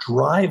that are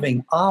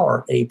driving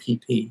our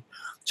APP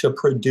to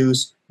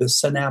produce the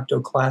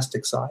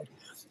synaptoclastic side.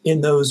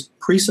 In those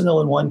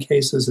presenilin-1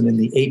 cases and in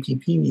the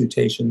APP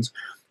mutations,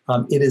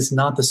 it is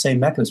not the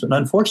same mechanism.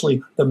 And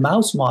unfortunately, the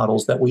mouse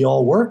models that we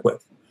all work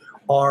with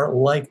are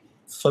like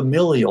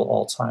familial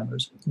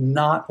Alzheimer's,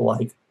 not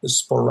like the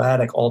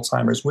sporadic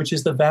Alzheimer's, which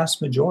is the vast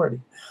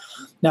majority.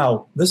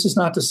 Now, this is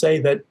not to say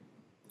that,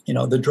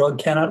 the drug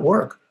cannot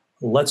work.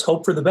 Let's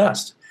hope for the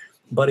best.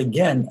 But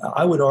again,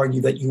 I would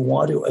argue that you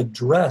want to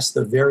address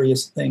the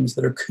various things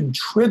that are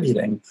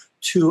contributing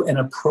to an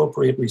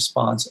appropriate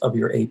response of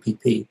your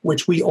APP,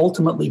 which we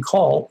ultimately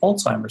call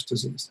Alzheimer's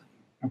disease.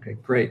 Okay,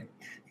 great.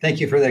 Thank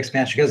you for the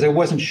expansion, because I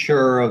wasn't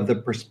sure of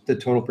the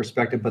total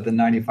perspective, but the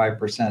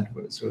 95%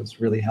 was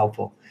really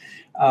helpful.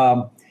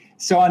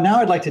 So now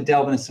I'd like to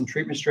delve into some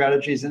treatment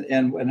strategies,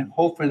 and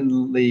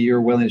hopefully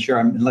you're willing to share,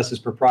 unless it's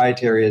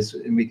proprietary,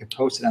 and we could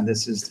post it on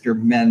this, is your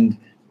MEND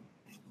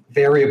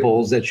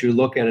variables that you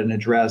look at and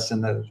address,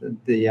 and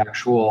the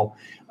actual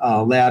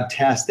lab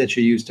tests that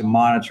you use to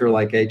monitor,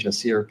 like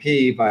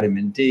hsCRP,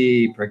 vitamin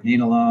D,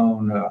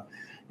 pregnenolone,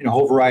 a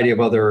whole variety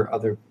of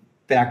other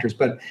factors.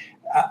 But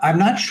I'm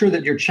not sure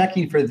that you're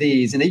checking for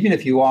these. And even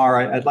if you are,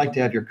 I'd like to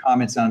have your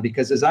comments on,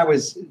 because as I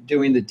was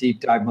doing the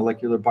deep dive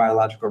molecular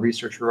biological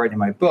research for writing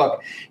my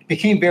book, it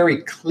became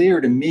very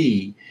clear to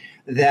me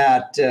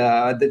that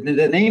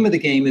the name of the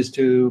game is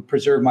to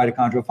preserve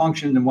mitochondrial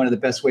function. And one of the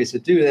best ways to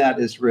do that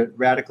is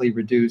radically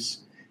reduce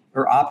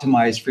or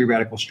optimize free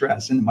radical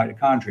stress in the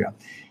mitochondria.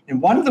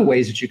 And one of the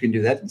ways that you can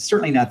do that,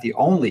 certainly not the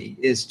only,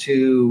 is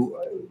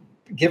to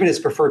give it its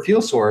preferred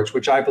fuel source,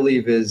 which I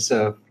believe is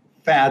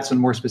fats, and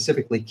more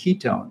specifically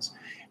ketones,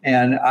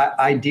 and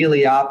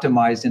ideally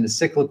optimized in a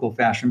cyclical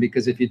fashion,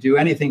 because if you do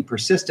anything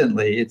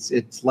persistently,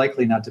 it's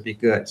likely not to be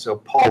good. So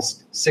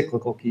pulsed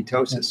cyclical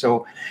ketosis.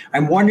 So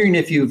I'm wondering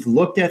if you've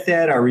looked at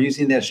that, or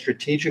using that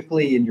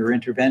strategically in your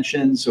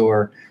interventions,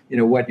 or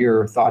what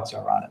your thoughts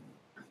are on it.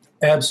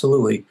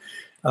 Absolutely.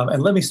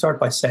 And let me start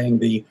by saying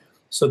the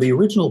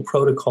original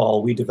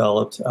protocol we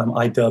developed,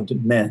 I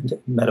dubbed MEND,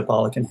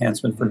 Metabolic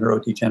Enhancement for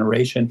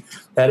Neurodegeneration.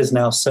 That is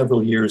now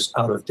several years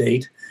out of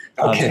date.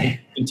 Okay.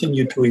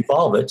 Continue to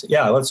evolve it.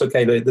 Yeah, that's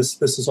okay.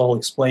 This is all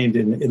explained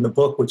in the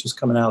book, which is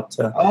coming out.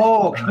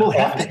 We'll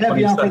have to have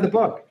you on for the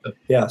book.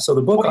 Yeah, so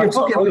the book, I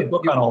wrote a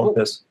book on all of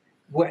this.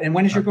 And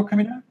when is your book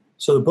coming out?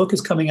 So the book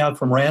is coming out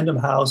from Random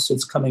House.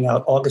 It's coming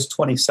out August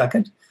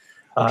 22nd.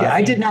 Okay,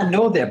 I did not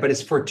know that, but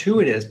it's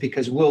fortuitous,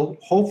 because we'll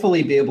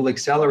hopefully be able to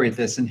accelerate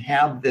this and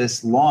have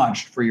this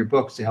launched for your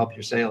books to help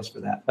your sales for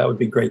that. That would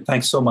be great.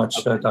 Thanks so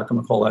much, Dr.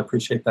 McCullough. I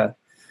appreciate that.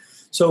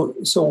 So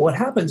what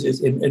happens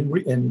is,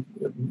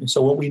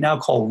 so what we now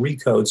call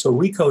RECODE. So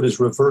RECODE is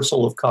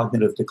reversal of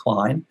cognitive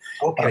decline.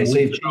 Okay, so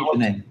you've changed the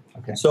name.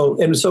 Okay.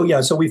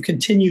 So we've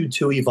continued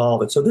to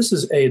evolve it. So this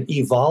is an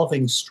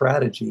evolving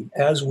strategy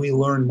as we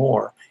learn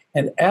more.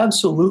 And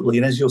absolutely,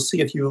 and as you'll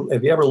see if you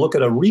ever look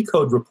at a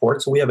RECODE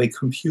report, so we have a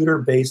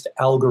computer-based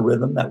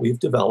algorithm that we've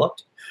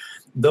developed.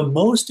 The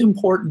most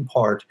important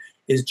part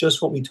is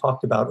just what we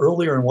talked about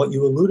earlier and what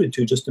you alluded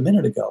to just a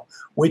minute ago,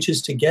 which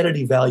is to get an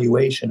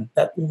evaluation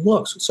that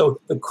looks.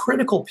 So the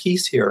critical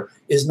piece here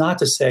is not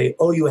to say,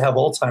 oh, you have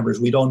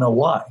Alzheimer's, we don't know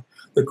why.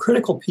 The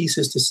critical piece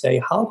is to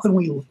say, how can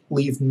we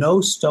leave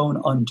no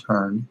stone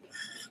unturned?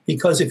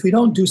 Because if we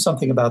don't do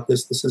something about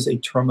this, this is a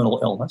terminal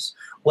illness.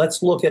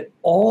 Let's look at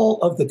all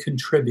of the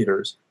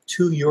contributors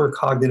to your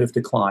cognitive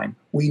decline.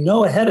 We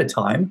know ahead of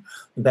time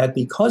that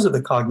because of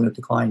the cognitive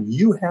decline,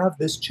 you have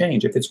this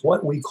change. If it's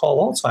what we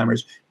call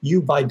Alzheimer's,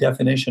 you by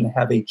definition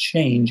have a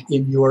change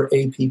in your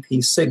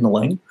APP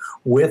signaling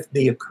with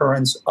the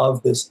occurrence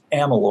of this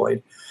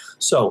amyloid.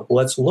 So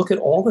let's look at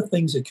all the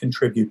things that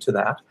contribute to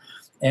that.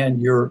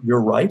 And you're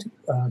right.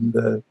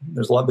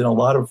 There's been a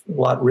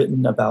lot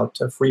written about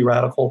free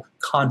radical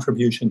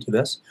contribution to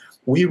this.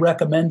 We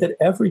recommend that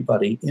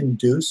everybody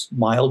induce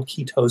mild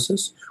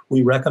ketosis.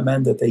 We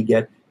recommend that they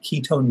get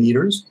ketone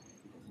meters,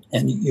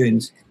 and you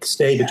can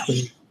stay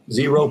between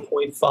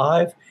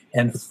 0.5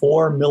 and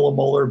 4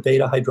 millimolar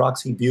beta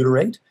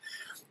hydroxybutyrate.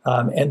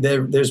 And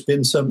there's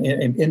been some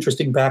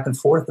interesting back and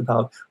forth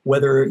about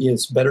whether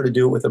it's better to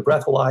do it with a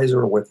breathalyzer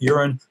or with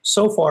urine.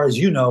 So far as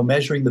you know,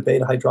 measuring the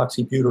beta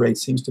hydroxybutyrate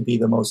seems to be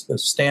the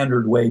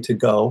standard way to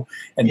go.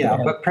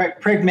 But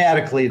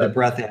pragmatically, the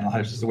breath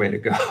analyzer is the way to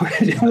go.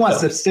 Who wants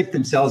to stick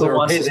themselves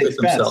or pay the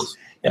expense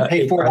and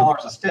pay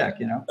 $4 a stick?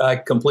 I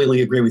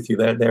completely agree with you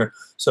there.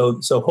 So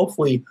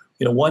hopefully,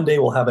 one day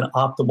we'll have an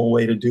optimal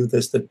way to do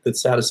this that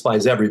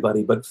satisfies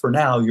everybody. But for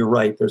now, you're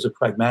right. There's a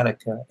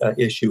pragmatic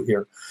issue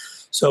here.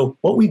 So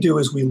what we do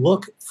is we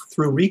look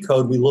through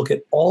RECODE, we look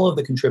at all of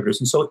the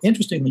contributors. And so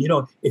interestingly,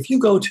 if you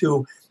go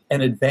to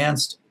an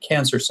advanced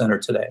cancer center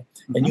today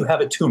and you have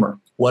a tumor,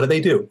 what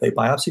do? They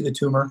biopsy the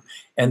tumor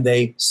and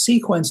they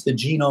sequence the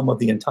genome of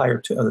the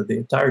entire genome of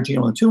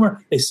the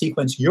tumor. They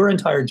sequence your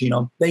entire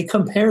genome. They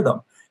compare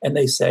them and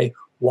they say,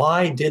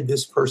 why did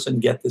this person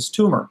get this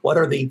tumor? What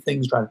are the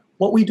things driving?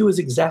 What we do is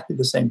exactly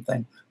the same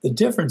thing. The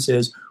difference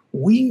is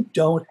we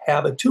don't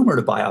have a tumor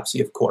to biopsy,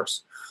 of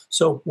course.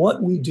 So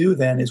what we do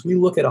then is we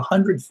look at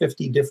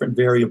 150 different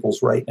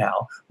variables right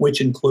now, which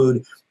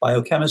include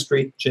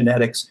biochemistry,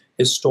 genetics,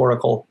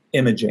 historical,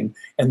 imaging.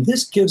 And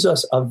this gives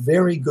us a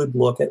very good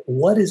look at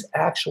what is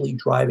actually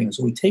driving.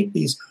 So we take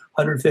these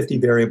 150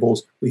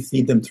 variables, we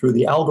feed them through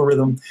the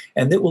algorithm,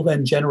 and it will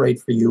then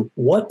generate for you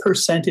what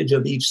percentage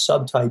of each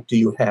subtype do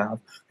you have.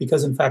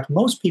 Because in fact,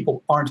 most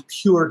people aren't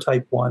pure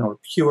type 1 or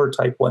pure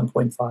type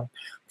 1.5.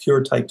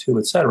 pure type 2,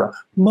 etc.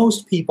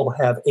 Most people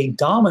have a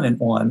dominant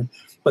one,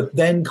 but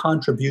then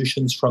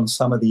contributions from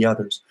some of the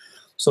others.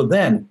 So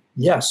then,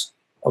 yes,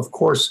 of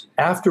course,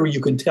 after you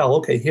can tell,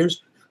 okay,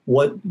 here's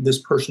what this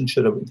person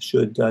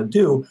should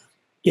do,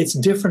 it's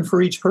different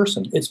for each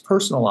person. It's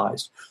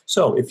personalized.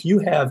 So if you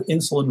have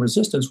insulin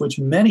resistance, which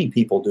many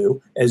people do,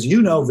 as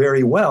you know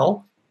very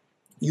well,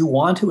 you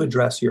want to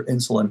address your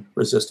insulin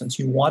resistance.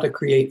 You want to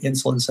create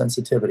insulin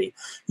sensitivity.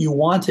 You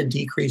want to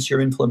decrease your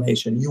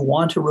inflammation. You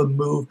want to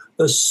remove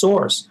the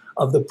source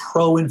of the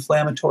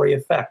pro-inflammatory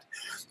effect.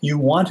 You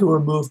want to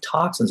remove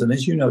toxins. And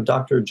as you know,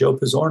 Dr. Joe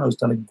Pizzorno has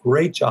done a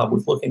great job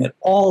with looking at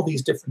all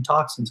these different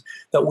toxins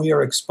that we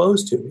are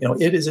exposed to. You know,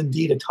 it is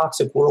indeed a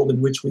toxic world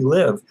in which we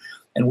live.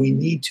 And we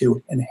need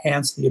to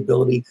enhance the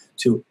ability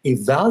to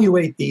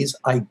evaluate these,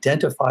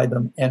 identify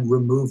them, and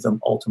remove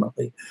them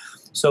ultimately.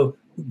 So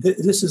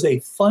this is a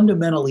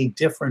fundamentally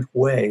different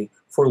way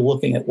for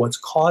looking at what's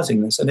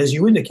causing this. And as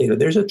you indicated,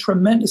 there's a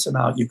tremendous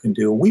amount you can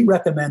do. We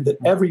recommend that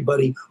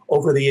everybody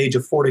over the age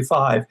of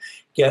 45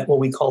 get what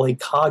we call a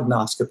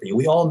cognoscopy.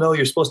 We all know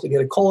you're supposed to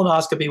get a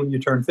colonoscopy when you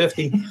turn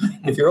 50.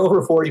 If you're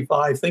over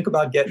 45, think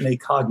about getting a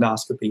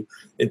cognoscopy.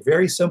 It's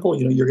very simple.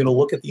 You know, you're going to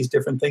look at these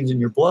different things in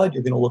your blood.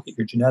 You're going to look at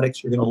your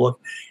genetics. You're going to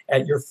look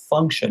at your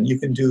function. You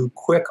can do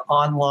quick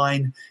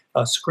online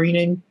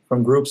screening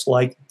from groups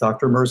like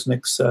Dr.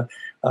 Merznick's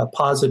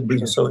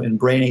Posit, so in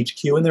Brain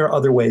HQ, and there are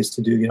other ways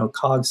to do, you know,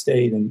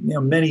 Cogstate and, you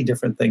know, many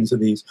different things of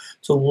these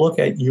to look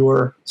at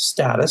your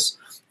status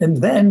and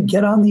then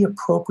get on the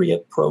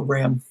appropriate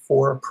program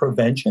for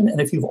prevention. And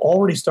if you've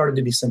already started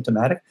to be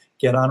symptomatic,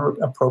 get on an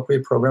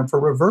appropriate program for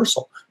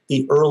reversal.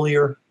 The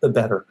earlier, the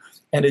better.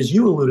 And as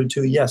you alluded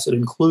to, yes, it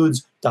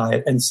includes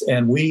diet,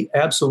 and we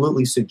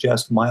absolutely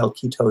suggest mild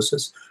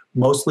ketosis,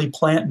 mostly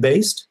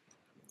plant-based.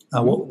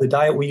 The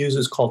diet we use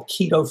is called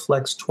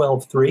KetoFlex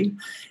 12-3.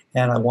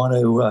 And I want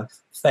to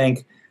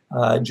thank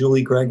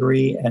Julie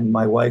Gregory and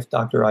my wife,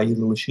 Dr. Aida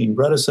Lasheen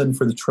Bredesen,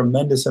 for the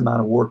tremendous amount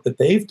of work that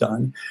they've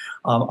done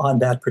on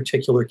that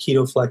particular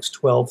KetoFlex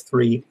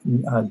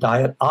 12-3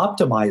 diet,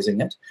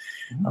 optimizing it,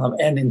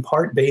 and in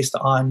part based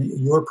on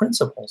your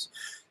principles.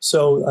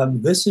 So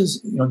this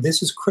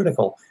is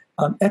critical.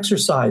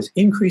 Exercise,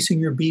 increasing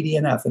your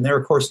BDNF. And there are,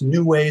 of course,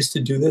 new ways to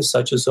do this,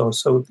 such as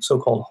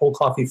so-called whole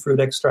coffee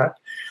fruit extract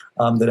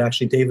that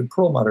actually David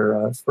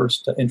Perlmutter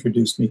first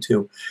introduced me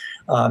to.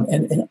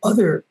 And in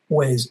other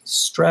ways,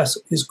 stress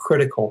is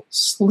critical.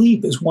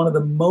 Sleep is one of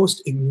the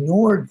most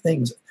ignored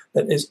things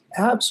that is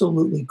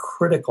absolutely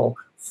critical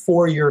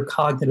for your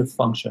cognitive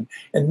function.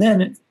 And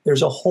then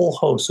there's a whole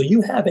host. So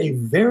you have a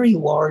very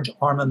large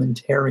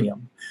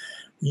armamentarium.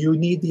 You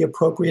need the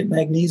appropriate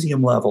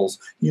magnesium levels.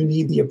 You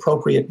need the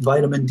appropriate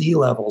vitamin D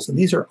levels. And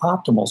these are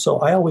optimal. So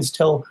I always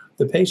tell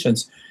the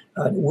patients,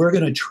 we're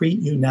going to treat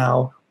you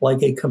now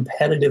like a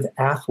competitive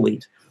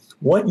athlete.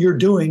 What you're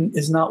doing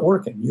is not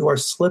working. You are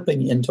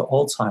slipping into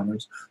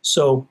Alzheimer's.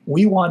 So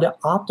we want to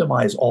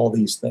optimize all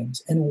these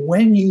things. And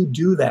when you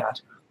do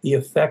that, the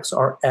effects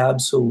are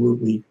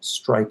absolutely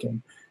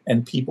striking.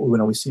 And people, you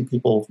know, we see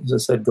people, as I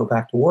said, go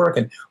back to work.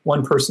 And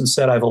one person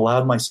said, I've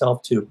allowed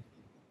myself to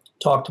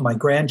talk to my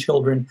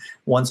grandchildren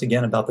once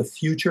again about the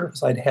future,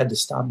 because I'd had to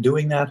stop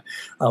doing that.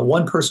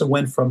 One person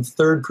went from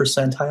 3rd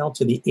percentile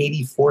to the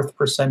 84th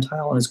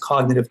percentile in his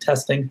cognitive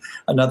testing.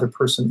 Another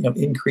person, you know,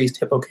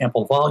 increased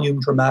hippocampal volume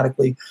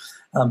dramatically.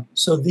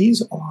 So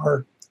these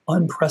are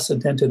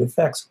unprecedented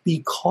effects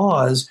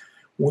because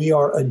we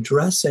are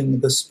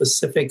addressing the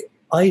specific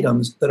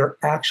items that are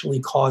actually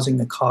causing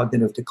the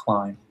cognitive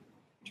decline.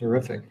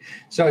 Terrific.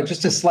 So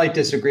just a slight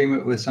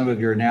disagreement with some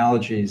of your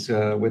analogies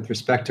with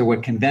respect to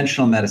what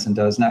conventional medicine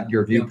does, not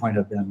your viewpoint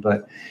of them,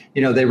 but,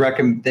 you know,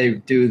 they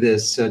do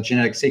this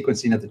genetic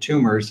sequencing of the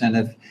tumors. And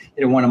if,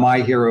 you know, one of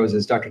my heroes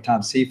is Dr.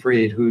 Tom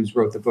Seyfried, who's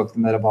wrote the book, The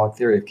Metabolic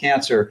Theory of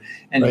Cancer.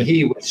 And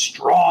he would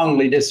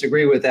strongly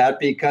disagree with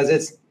that because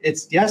it's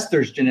yes,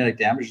 there's genetic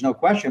damage, there's no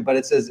question, but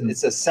it's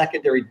a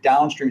secondary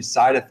downstream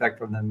side effect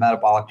from the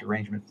metabolic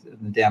derangement and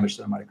the damage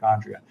to the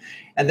mitochondria.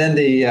 And then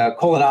the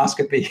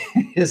colonoscopy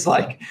is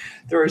like,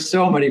 there are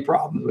so many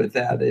problems with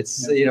that.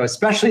 It's, you know,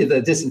 especially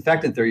the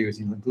disinfectant they're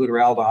using, the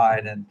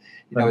glutaraldehyde, and,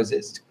 you know,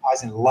 it's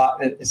causing a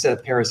lot instead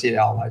of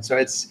paracetaldehyde. So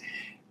it's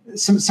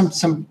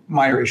some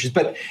minor issues.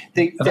 But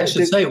I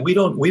should say, we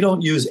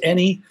don't use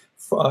any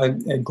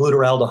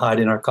glutaraldehyde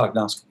in our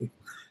cognoscopy.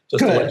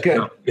 Good.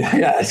 Yeah,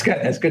 that's good.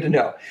 That's good to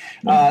know.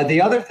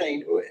 The other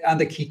thing on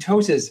the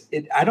ketosis,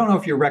 I don't know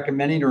if you're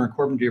recommending or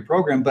incorporating to your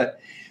program, but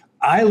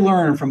I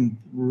learned from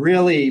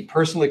really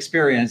personal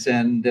experience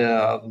and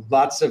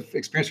lots of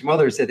experience from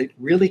others that it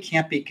really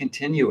can't be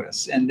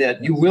continuous, and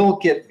that you will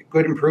get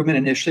good improvement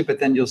initially, but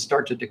then you'll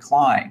start to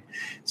decline.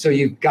 So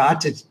you've got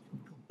to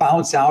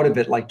bounce out of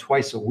it like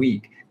twice a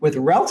week with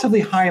relatively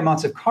high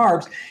amounts of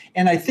carbs.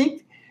 And I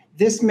think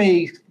this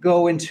may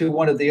go into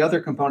one of the other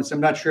components. I'm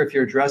not sure if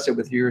you address it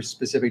with your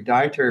specific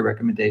dietary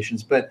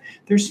recommendations, but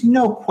there's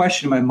no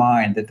question in my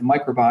mind that the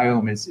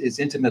microbiome is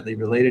intimately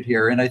related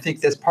here. And I think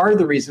that's part of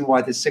the reason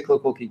why the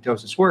cyclical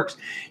ketosis works,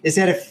 is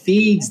that it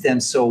feeds them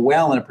so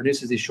well and it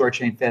produces these short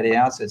chain fatty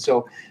acids.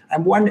 So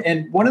one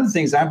of the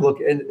things I'm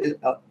looking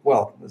at,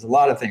 well, there's a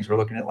lot of things we're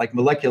looking at, like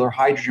molecular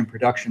hydrogen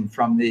production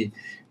from the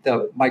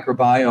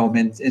microbiome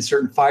and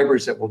certain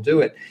fibers that will do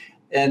it.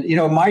 And,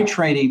 my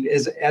training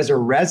is as a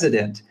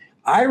resident,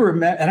 I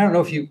remember, and I don't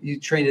know if you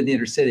trained in the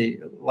intercity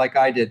like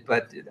I did,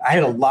 but I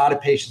had a lot of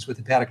patients with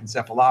hepatic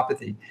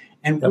encephalopathy.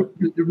 And the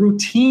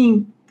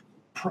routine,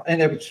 and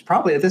it was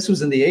probably, this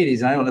was in the 80s,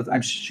 and I don't know,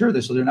 I'm sure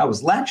this will do now,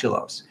 was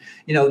lactulose.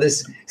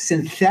 This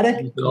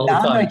synthetic,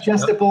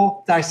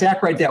 non-digestible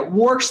disaccharide that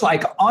works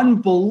like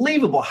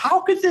unbelievable.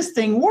 How could this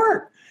thing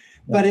work?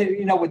 But,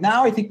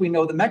 now I think we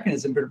know the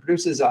mechanism, but it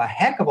produces a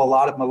heck of a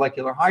lot of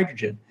molecular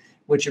hydrogen,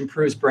 which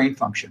improves brain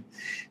function.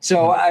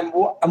 So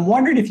I'm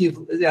wondering if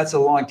that's a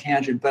long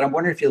tangent, but I'm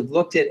wondering if you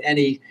looked at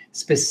any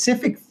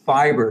specific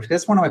fibers.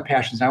 That's one of my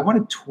passions. I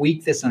want to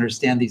tweak this,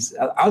 understand these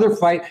other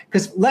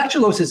because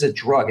lactulose is a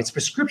drug. It's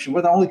prescription.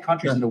 We're the only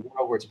countries in the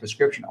world where it's a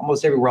prescription.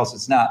 Almost everywhere else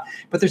it's not.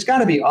 But there's got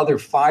to be other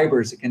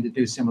fibers that can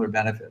do similar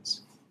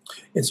benefits.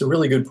 It's a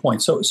really good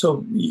point. So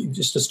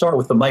just to start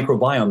with the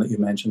microbiome that you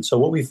mentioned. So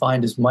what we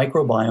find is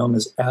microbiome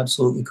is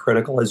absolutely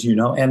critical, as you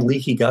know, and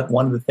leaky gut.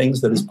 One of the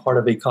things that is part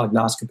of a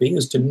cognoscopy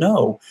is to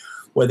know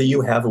whether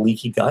you have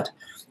leaky gut.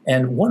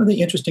 And one of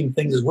the interesting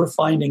things is we're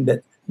finding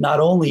that not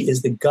only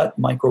is the gut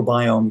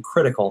microbiome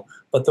critical,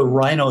 but the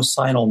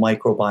rhinosinal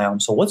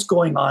microbiome. So what's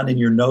going on in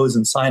your nose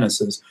and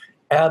sinuses,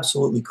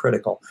 absolutely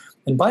critical.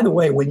 And by the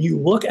way, when you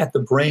look at the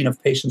brain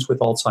of patients with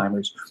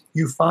Alzheimer's,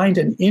 you find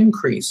an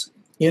increase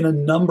in a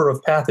number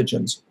of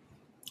pathogens.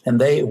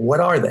 And what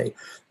are they?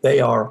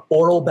 They are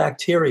oral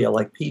bacteria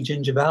like P.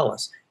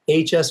 gingivalis,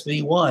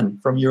 HSV1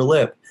 from your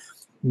lip,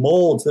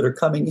 molds that are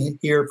coming in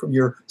here from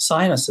your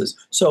sinuses.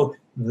 So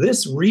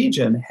this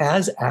region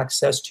has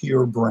access to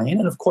your brain.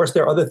 And of course,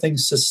 there are other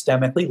things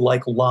systemically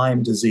like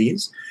Lyme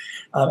disease.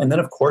 And then,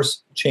 of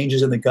course,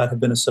 changes in the gut have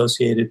been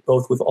associated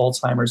both with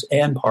Alzheimer's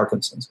and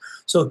Parkinson's.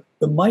 So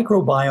the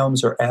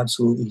microbiomes are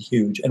absolutely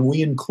huge. And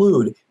we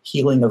include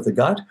healing of the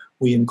gut.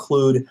 We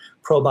include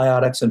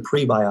probiotics and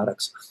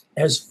prebiotics.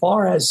 As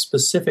far as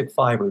specific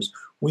fibers,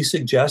 we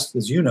suggest,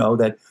 as you know,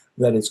 that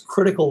it's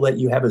critical that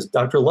you have, as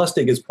Dr.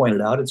 Lustig has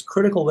pointed out, it's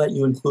critical that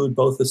you include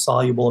both the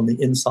soluble and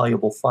the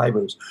insoluble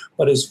fibers.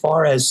 But as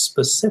far as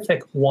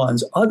specific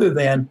ones, other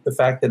than the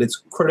fact that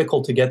it's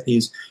critical to get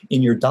these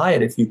in your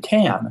diet if you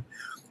can,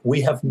 we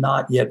have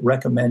not yet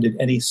recommended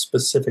any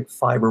specific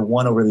fiber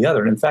one over the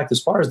other. And in fact, as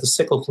far as the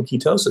cyclical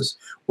ketosis,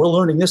 we're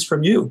learning this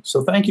from you.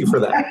 So thank you for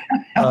that.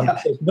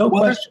 No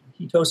question,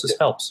 ketosis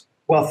helps.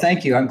 Well,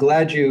 thank you. I'm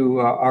glad you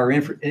are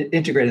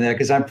integrating that,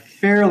 because I'm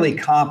fairly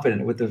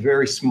confident with a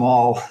very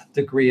small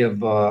degree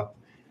of,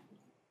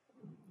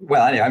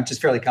 anyway, I'm just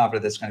fairly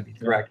confident that's going to be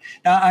correct.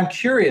 Now, I'm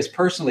curious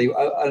personally,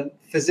 a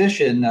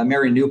physician,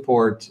 Mary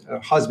Newport,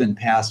 husband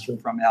passed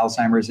from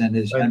Alzheimer's, and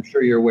I'm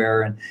sure you're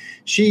aware, and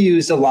she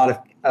used a lot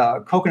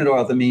of coconut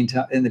oil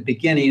in the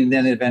beginning, and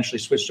then eventually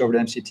switched over to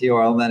MCT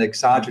oil, and then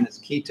exogenous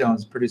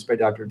ketones produced by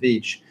Dr.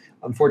 Veach.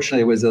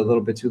 Unfortunately, it was a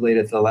little bit too late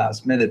at the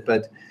last minute,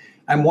 but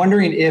I'm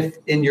wondering if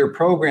in your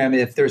program,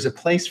 if there's a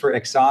place for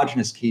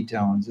exogenous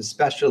ketones,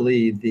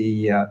 especially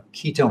the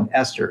ketone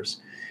esters,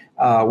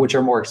 which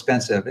are more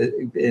expensive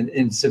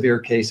in severe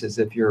cases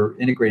if you're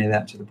integrating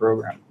that into the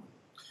program.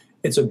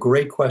 It's a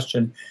great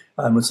question.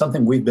 It's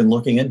something we've been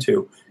looking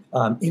into.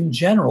 In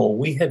general,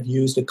 we have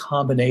used a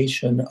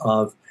combination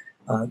of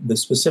the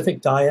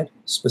specific diet,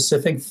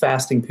 specific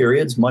fasting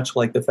periods, much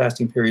like the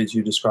fasting periods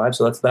you described.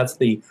 So that's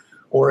the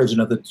origin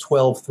of the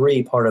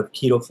 12-3 part of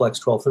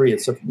KetoFlex 12-3.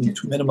 It's a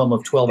minimum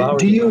of 12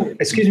 hours.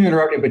 Excuse me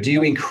interrupting, but do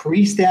you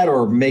increase that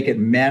or make it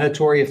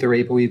mandatory if they're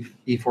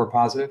ApoE4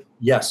 positive?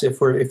 Yes, if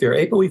they're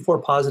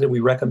ApoE4 positive,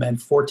 we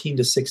recommend 14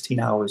 to 16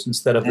 hours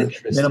instead of the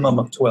minimum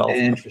of 12.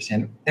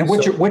 Interesting. And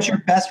what's your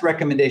best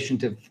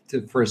recommendation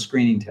for a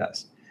screening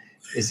test?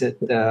 Is it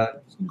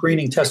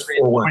screening test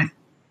for what?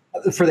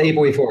 For the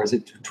ApoE4, is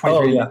it 23?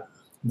 Oh, yeah.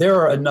 There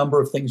are a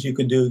number of things you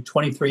can do.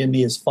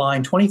 23andMe is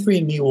fine.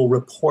 23andMe will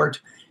report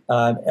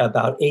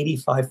about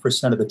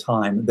 85% of the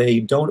time.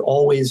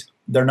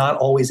 They're not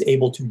always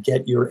able to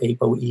get your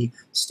ApoE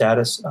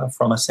status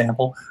from a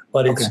sample,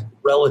 but it's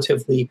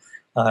relatively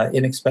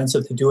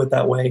inexpensive to do it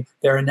that way.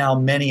 There are now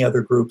many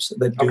other groups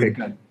that do. Okay,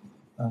 good.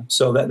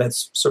 So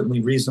that's certainly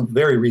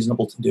very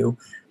reasonable to do.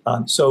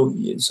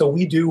 So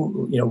we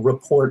do,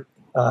 report.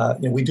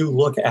 We do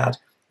look at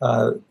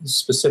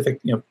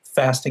specific,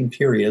 fasting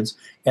periods,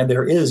 and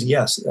there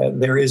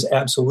is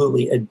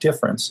absolutely a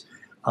difference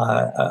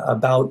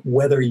about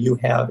whether you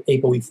have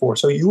ApoE4.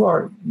 So you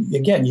are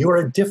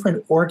a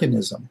different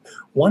organism.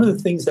 One of the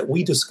things that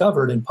we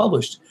discovered and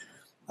published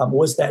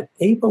was that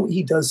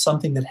ApoE does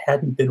something that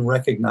hadn't been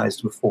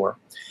recognized before.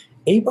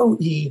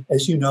 ApoE,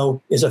 as you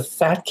know, is a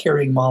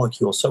fat-carrying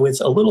molecule. So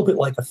it's a little bit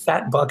like a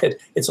fat bucket.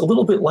 It's a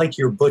little bit like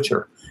your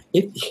butcher.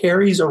 It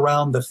carries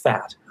around the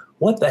fat.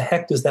 what the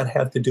heck does that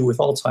have to do with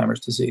Alzheimer's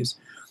disease?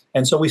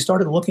 And so we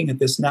started looking at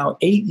this now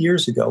 8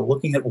 years ago,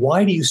 looking at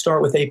why do you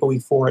start with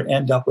ApoE4 and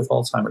end up with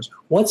Alzheimer's?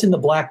 What's in the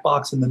black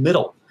box in the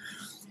middle?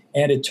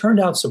 And it turned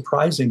out,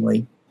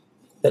 surprisingly,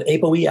 that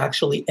ApoE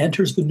actually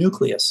enters the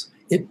nucleus.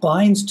 It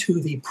binds to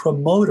the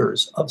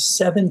promoters of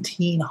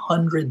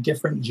 1,700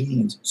 different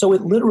genes. So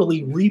it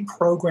literally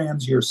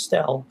reprograms your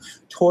cell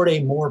toward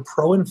a more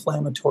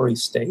pro-inflammatory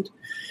state.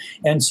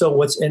 And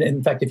so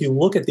in fact, if you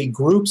look at the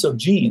groups of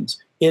genes,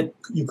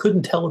 you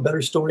couldn't tell a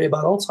better story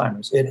about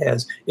Alzheimer's.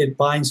 It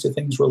binds to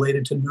things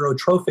related to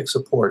neurotrophic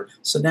support,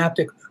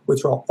 synaptic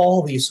withdrawal,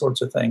 all these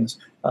sorts of things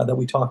that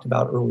we talked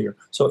about earlier.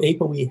 So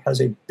ApoE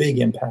has a big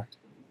impact.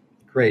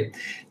 Great.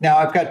 Now,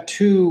 I've got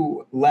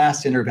two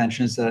last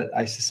interventions that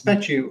I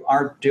suspect you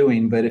aren't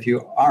doing, but if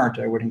you aren't,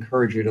 I would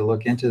encourage you to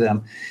look into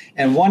them.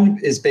 And one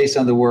is based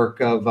on the work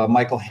of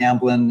Michael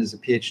Hamblin, who's a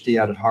PhD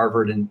out at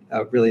Harvard and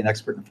really an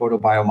expert in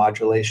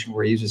photobiomodulation,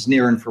 where he uses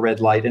near-infrared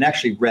light and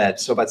actually red,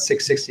 so about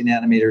 660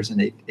 nanometers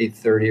and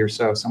 830 or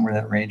so, somewhere in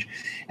that range.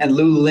 And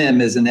Lou Lim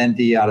is an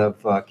ND out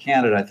of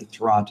Canada, I think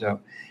Toronto,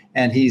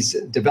 and he's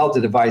developed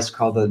a device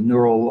called the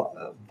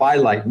Neural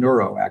Vilight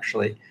Neuro,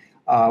 actually,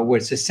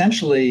 which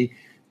essentially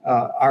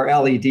are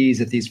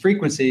LEDs at these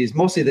frequencies,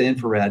 mostly the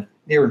infrared,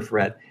 near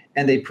infrared,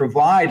 and they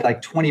provide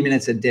like 20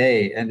 minutes a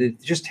day, and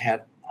it just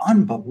had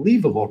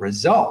unbelievable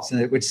results.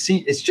 And it would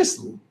seem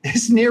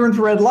it's near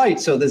infrared light,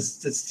 so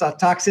this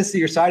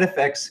toxicity or side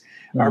effects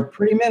are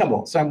pretty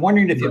minimal. So I'm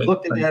wondering if you've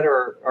looked at that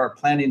or are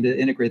planning to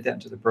integrate that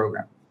into the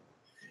program.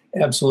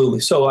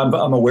 Absolutely. So I'm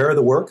aware of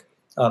the work,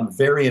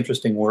 very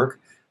interesting work,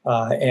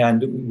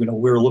 and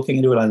we're looking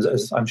into it,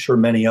 as I'm sure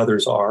many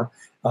others are.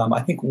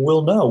 I think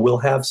we'll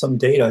have some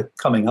data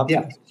coming up.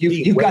 Yeah,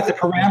 you've got the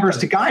parameters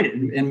to guide it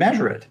and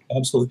measure it.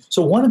 Absolutely.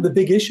 So one of the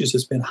big issues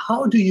has been,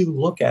 how do you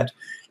look at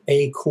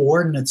a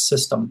coordinate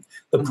system?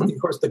 Of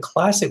course, the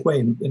classic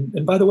way,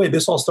 and by the way,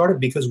 this all started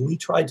because we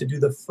tried to do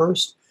the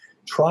first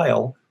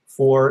trial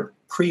for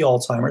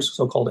pre-Alzheimer's,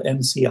 so-called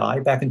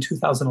MCI, back in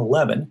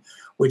 2011,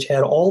 which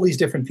had all these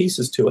different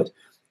pieces to it.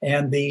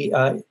 And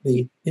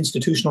the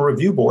institutional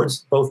review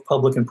boards, both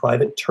public and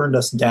private, turned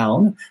us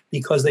down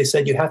because they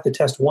said you have to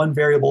test one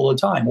variable at a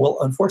time. Well,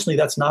 unfortunately,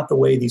 that's not the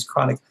way these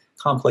chronic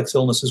complex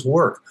illnesses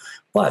work.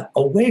 But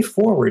a way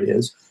forward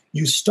is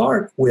you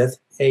start with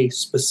a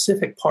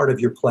specific part of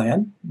your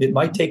plan. It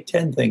might take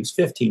 10 things,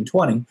 15,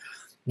 20.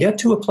 Get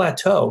to a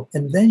plateau,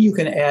 and then you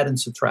can add and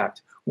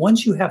subtract.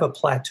 Once you have a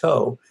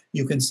plateau,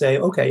 you can say,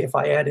 okay, if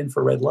I add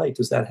infrared light,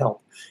 does that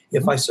help?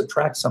 If I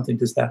subtract something,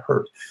 does that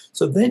hurt?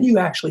 So then you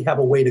actually have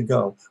a way to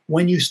go.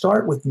 When you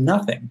start with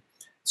nothing,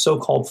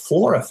 so-called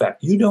floor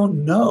effect, you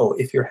don't know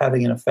if you're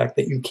having an effect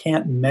that you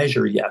can't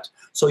measure yet.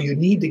 So you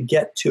need to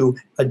get to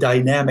a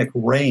dynamic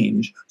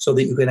range so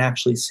that you can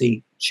actually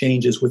see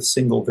changes with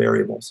single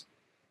variables.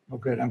 Oh,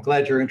 good. I'm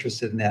glad you're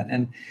interested in that.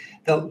 And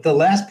the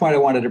last point I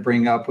wanted to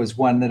bring up was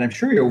one that I'm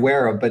sure you're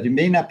aware of, but you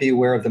may not be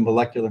aware of the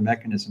molecular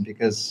mechanism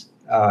because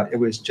it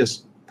was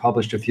just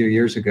published a few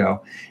years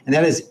ago, and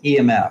that is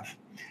EMF.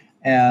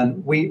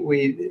 And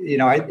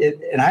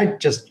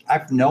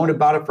I've known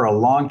about it for a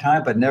long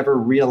time, but never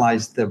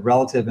realized the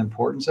relative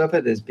importance of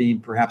it as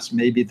being perhaps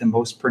maybe the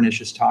most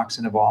pernicious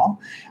toxin of all,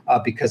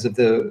 because of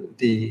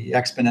the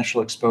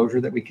exponential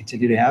exposure that we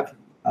continue to have,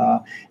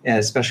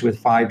 especially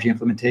with 5G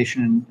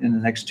implementation in the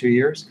next 2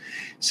 years.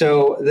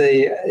 So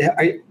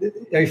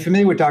are you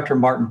familiar with Dr.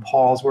 Martin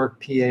Pall's work,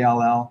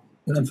 P-A-L-L?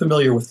 And I'm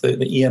familiar with the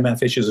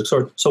EMF issues.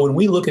 So when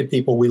we look at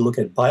people, we look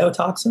at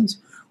biotoxins,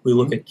 we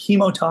look at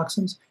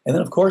chemotoxins, and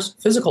then, of course,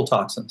 physical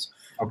toxins.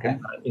 Okay.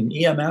 And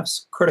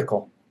EMF's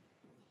critical.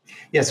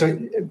 Yeah,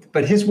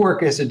 but his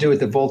work has to do with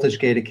the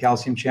voltage-gated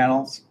calcium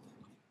channels.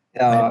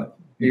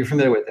 You're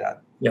familiar with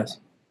that? Yes.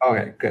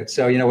 Okay, good.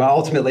 So,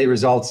 ultimately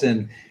results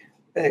in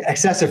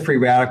excessive free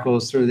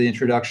radicals through the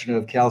introduction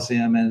of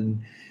calcium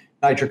and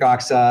nitric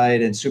oxide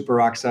and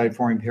superoxide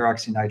forming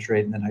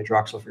peroxynitrate and then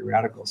hydroxyl free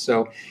radicals.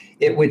 So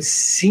it would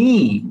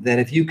seem that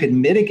if you could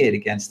mitigate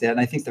against that, and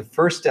I think the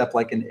first step,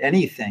 like in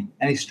anything,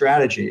 any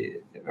strategy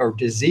or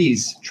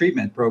disease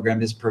treatment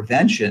program is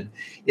prevention,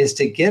 is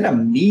to get a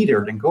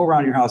meter and go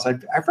around your house.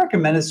 I've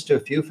recommended this to a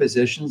few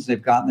physicians.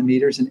 They've gotten the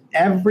meters, and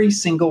every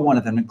single one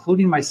of them,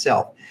 including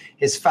myself,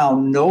 has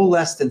found no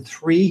less than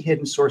 3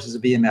 hidden sources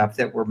of EMF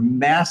that were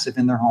massive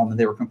in their home and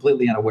they were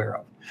completely unaware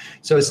of.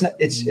 So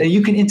it's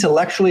you can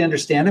intellectually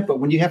understand it, but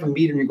when you have a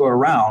meter and you go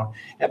around,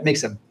 that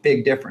makes a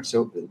big difference.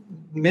 So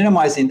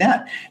minimizing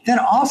that, then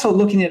also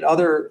looking at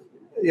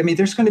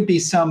there's going to be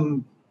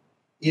some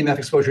EMF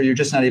exposure you're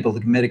just not able to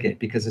mitigate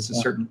because it's a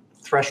certain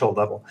threshold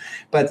level.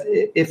 But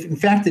if in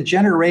fact the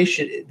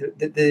generation,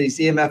 these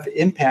EMF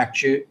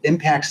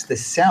impacts the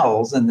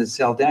cells and the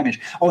cell damage.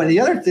 Oh, and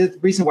the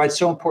reason why it's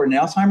so important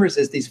in Alzheimer's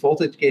is these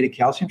voltage-gated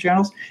calcium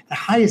channels, the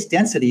highest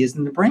density is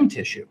in the brain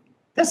tissue.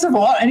 That's of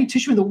all any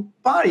tissue in the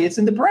body. It's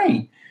in the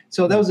brain.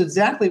 So that was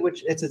exactly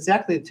it's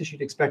exactly the tissue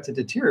you'd expect to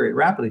deteriorate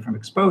rapidly from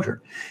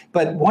exposure.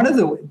 But one of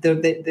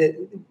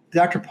the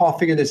Dr. Paul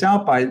figured this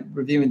out by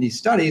reviewing these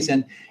studies,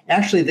 and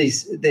actually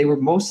they were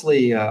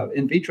mostly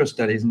in vitro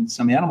studies and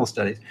some animal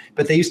studies,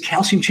 but they used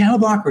calcium channel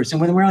blockers.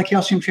 And when they were on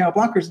calcium channel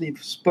blockers, they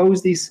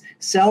exposed these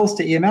cells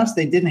to EMFs,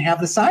 they didn't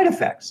have the side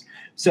effects.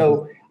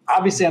 So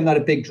obviously I'm not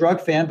a big drug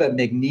fan, but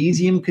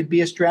magnesium could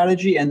be a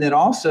strategy. And then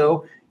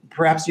also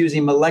perhaps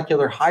using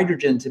molecular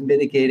hydrogen to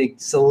mitigate it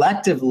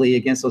selectively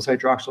against those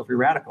hydroxyl free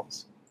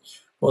radicals.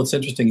 Well, it's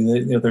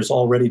interesting. There's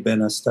already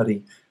been a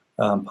study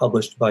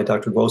published by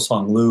Dr.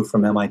 Guosong Liu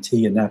from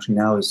MIT, and actually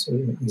now his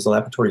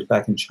laboratory is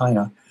back in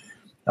China,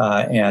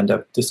 and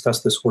I've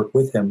discussed this work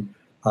with him.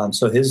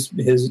 So his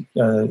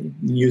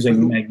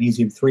using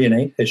magnesium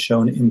threonate has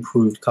shown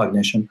improved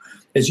cognition.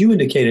 As you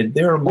indicated,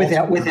 there are with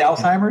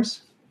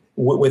Alzheimer's?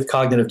 With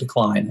cognitive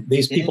decline.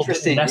 These people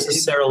didn't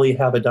necessarily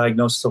have a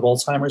diagnosis of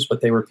Alzheimer's, but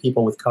they were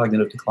people with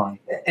cognitive decline.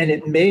 And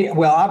it may,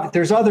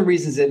 there's other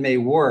reasons it may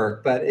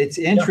work, but it's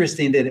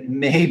interesting that it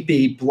may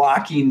be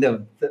blocking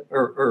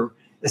or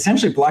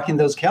essentially blocking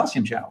those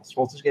calcium channels.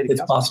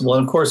 It's possible.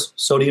 And of course,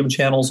 sodium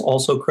channels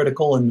also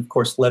critical. And of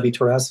course,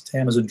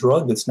 levetiracetam is a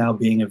drug that's now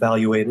being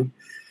evaluated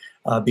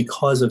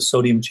because of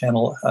sodium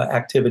channel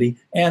activity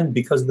and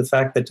because of the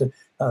fact that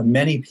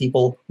many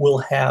people will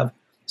have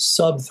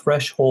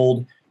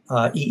sub-threshold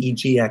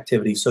EEG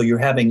activity. So you're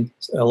having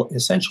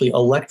essentially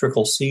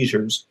electrical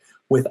seizures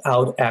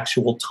without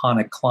actual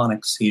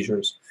tonic-clonic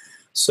seizures.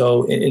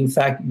 So in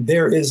fact,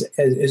 there is,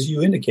 as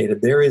you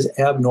indicated, there is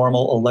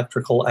abnormal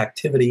electrical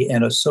activity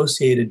and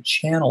associated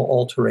channel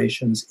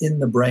alterations in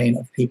the brain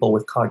of people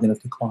with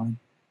cognitive decline.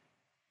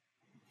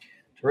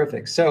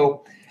 Terrific.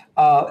 So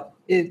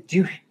do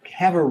you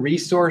have a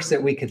resource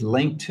that we could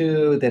link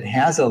to that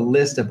has a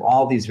list of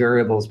all these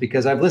variables?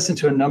 Because I've listened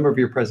to a number of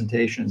your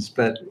presentations,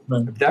 but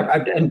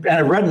and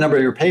I've read a number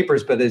of your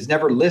papers, but there's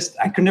never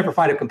I could never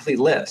find a complete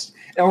list.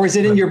 Or is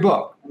it in your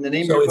book? The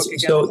name of your book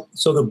again?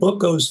 So the book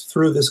goes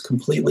through this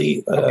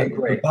completely,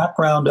 the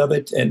background of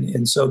it,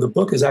 and so the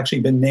book has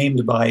actually been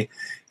named by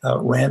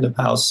Random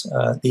House,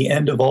 The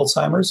End of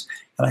Alzheimer's.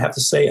 And I have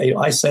to say,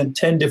 I sent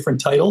 10 different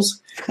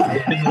titles.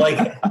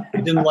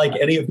 They didn't like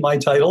any of my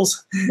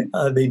titles.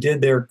 They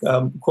did their,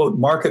 quote,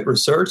 market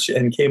research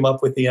and came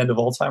up with The End of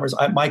Alzheimer's.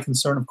 My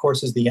concern, of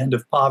course, is the end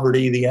of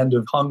poverty, the end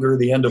of hunger,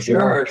 the end of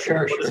war.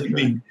 Sure. What does it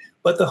mean?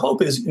 But the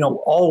hope is,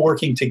 all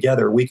working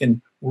together, we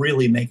can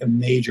really make a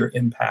major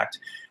impact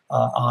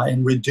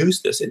and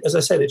reduce this. As I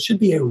said, it should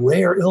be a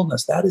rare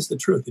illness. That is the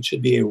truth. It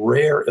should be a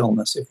rare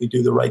illness if we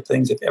do the right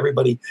things, if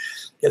everybody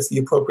gets the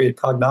appropriate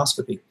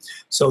cognoscopy.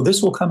 So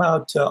this will come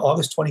out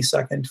August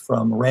 22nd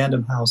from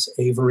Random House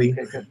Avery.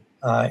 Okay,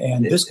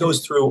 and this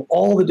goes through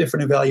all the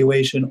different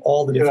evaluation,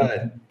 all the different...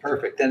 Good.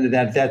 Perfect. And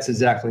that's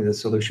exactly the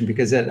solution,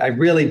 because I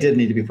really did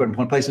need to be put in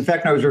one place. In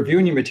fact, when I was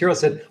reviewing your material, I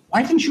said,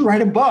 why didn't you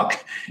write a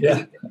book?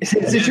 Yeah. Is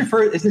this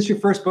your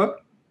first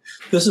book?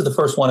 This is the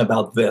first one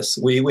about this.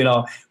 We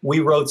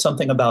wrote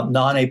something about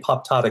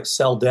non-apoptotic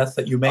cell death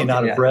that you may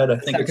not have read. I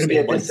think it's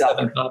going to be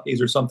 7 copies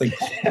or something.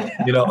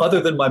 Other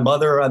than my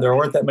mother, there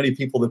weren't that many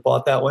people that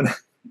bought that one.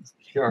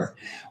 Sure.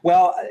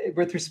 Well,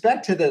 with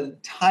respect to the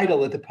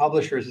title that the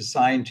publisher has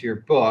assigned to your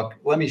book,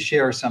 let me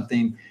share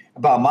something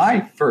about my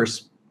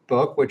first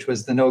book, which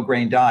was The No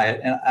Grain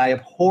Diet. And I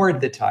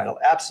abhorred the title,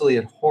 absolutely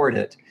abhorred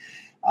it.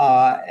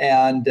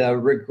 And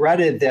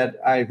regretted that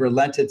I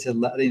relented to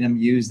letting them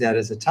use that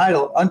as a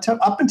title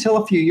up until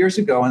a few years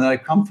ago. And then I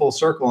come full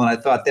circle, and I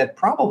thought that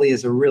probably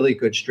is a really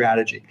good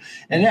strategy.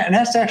 And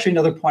that's actually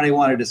another point I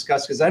want to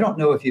discuss, because I don't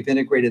know if you've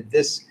integrated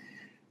this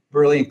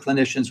brilliant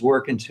clinician's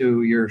work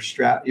into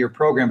your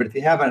program, but if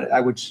you haven't,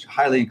 I would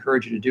highly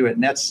encourage you to do it.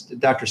 And that's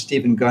Dr.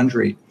 Stephen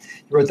Gundry.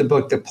 He wrote the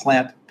book, The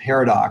Plant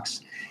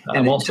Paradox.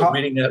 I'm also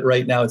reading that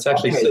right now. It's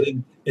actually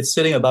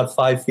sitting about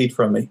 5 feet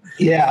from me.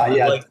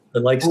 Yeah. I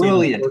like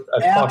brilliant,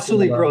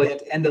 absolutely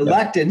brilliant. And the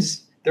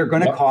lectins, they're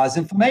going to cause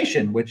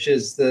inflammation, which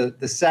is the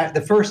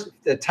first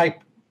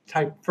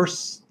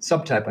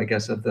subtype, I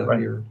guess, of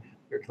your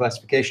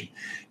classification.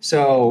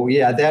 So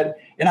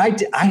and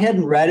I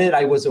hadn't read it.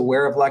 I was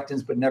aware of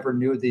lectins, but never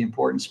knew the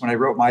importance when I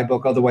wrote my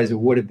book. Otherwise, it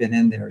would have been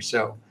in there.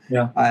 So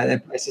I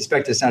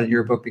suspect it's not in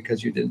your book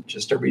because you didn't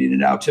just start reading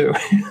it out too.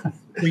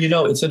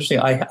 Well, it's interesting.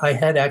 I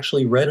had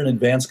actually read an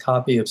advanced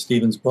copy of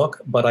Stephen's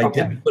book, but I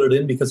didn't put it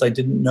in because I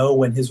didn't know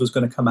when his was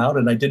going to come out,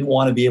 and I didn't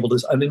want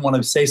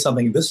to say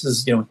something. This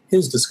is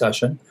his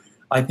discussion.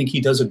 I think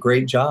he does a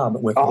great job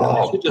with it.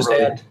 I should just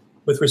add,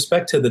 with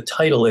respect to the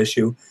title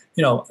issue,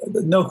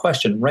 no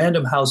question,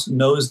 Random House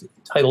knows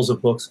titles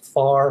of books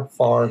far,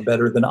 far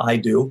better than I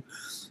do.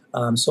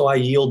 So I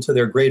yield to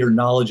their greater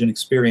knowledge and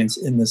experience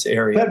in this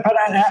area. But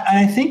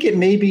I think it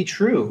may be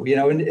true.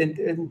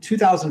 In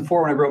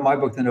 2004, when I wrote my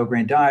book, The No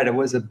Grain Diet, it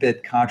was a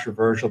bit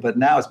controversial, but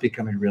now it's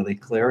becoming really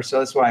clear. So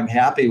that's why I'm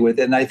happy with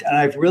it. And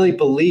I've really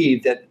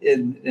believed that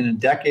in a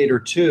decade or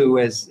two,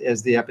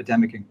 as the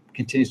epidemic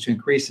continues to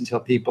increase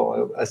until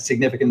a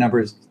significant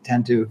numbers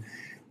tend to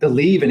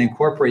believe and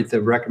incorporate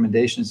the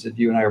recommendations that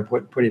you and I are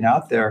putting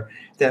out there,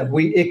 that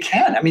it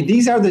can. I mean,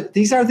 these are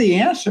the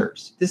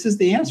answers. This is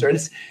the answer, and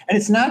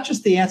it's not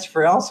just the answer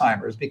for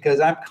Alzheimer's, because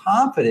I'm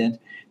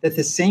confident that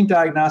the same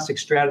diagnostic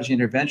strategy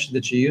intervention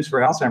that you use for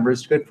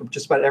Alzheimer's is good for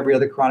just about every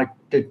other chronic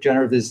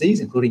degenerative disease,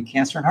 including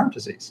cancer and heart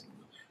disease.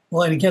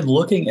 Well, and again,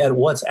 looking at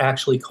what's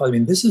actually causing, I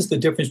mean, this is the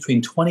difference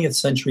between 20th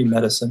century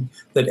medicine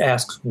that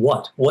asks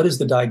what is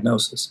the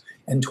diagnosis,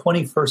 and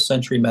 21st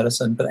century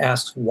medicine that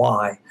asks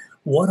why.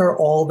 What are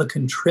all the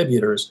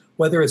contributors,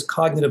 whether it's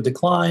cognitive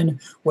decline,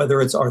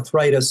 whether it's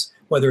arthritis,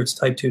 whether it's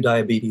type 2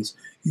 diabetes.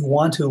 You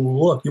want to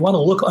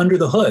look under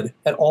the hood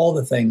at all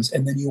the things,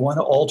 and then you want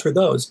to alter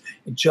those.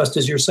 Just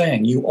as you're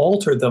saying, you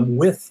alter them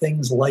with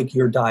things like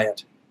your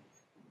diet.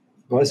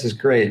 Well, this is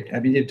great.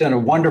 I mean, you've done a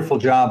wonderful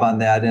job on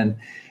that, and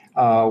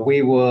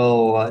we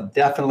will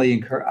definitely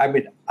encourage. I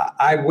mean,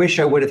 I wish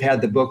I would have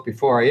had the book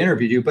before I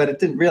interviewed you, but it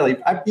didn't really.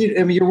 I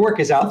mean, your work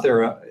is out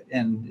there,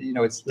 and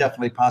it's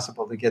definitely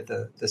possible to get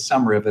the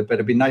summary of it. But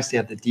it'd be nice to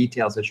have the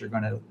details that you're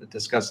going to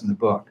discuss in the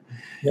book.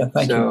 Yeah,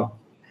 thank you.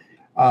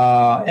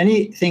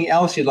 Anything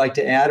else you'd like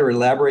to add or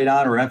elaborate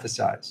on or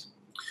emphasize?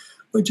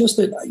 But just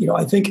that,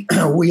 I think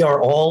we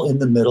are all in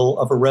the middle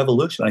of a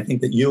revolution. I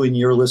think that you and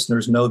your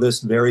listeners know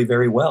this very,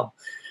 very well.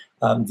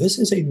 This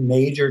is a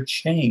major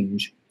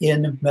change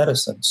in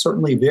medicine,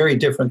 certainly very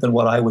different than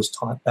what I was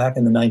taught back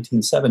in the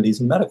 1970s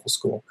in medical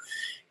school.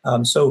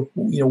 So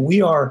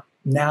we are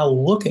now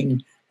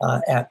looking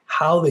at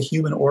how the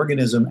human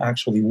organism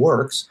actually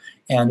works,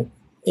 and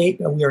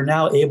we are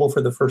now able for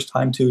the first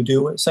time to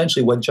do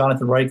essentially what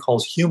Jonathan Wright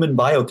calls human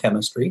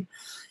biochemistry.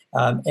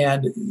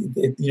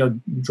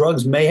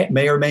 Drugs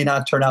may or may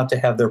not turn out to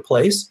have their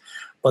place,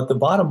 but the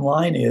bottom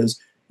line is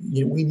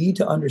we need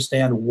to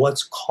understand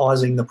what's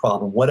causing the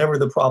problem. Whatever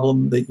the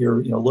problem that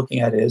you're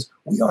looking at is,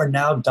 we are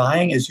now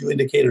dying, as you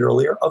indicated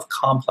earlier, of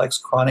complex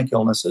chronic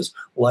illnesses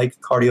like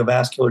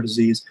cardiovascular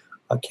disease,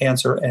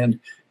 cancer, and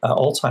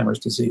Alzheimer's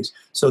disease.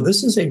 So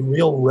this is a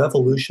real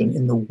revolution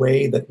in the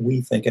way that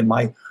we think. And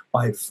my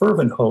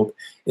fervent hope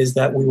is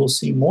that we will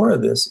see more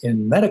of this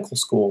in medical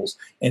schools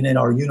and in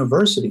our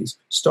universities,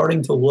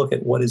 starting to look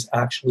at what is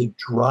actually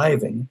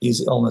driving these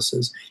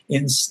illnesses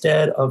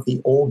instead of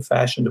the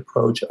old-fashioned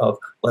approach of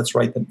let's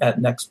write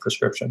that next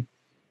prescription.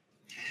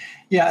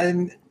 Yeah,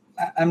 and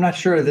I'm not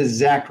sure of the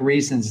exact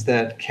reasons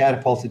that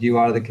catapulted you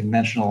out of the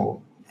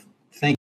conventional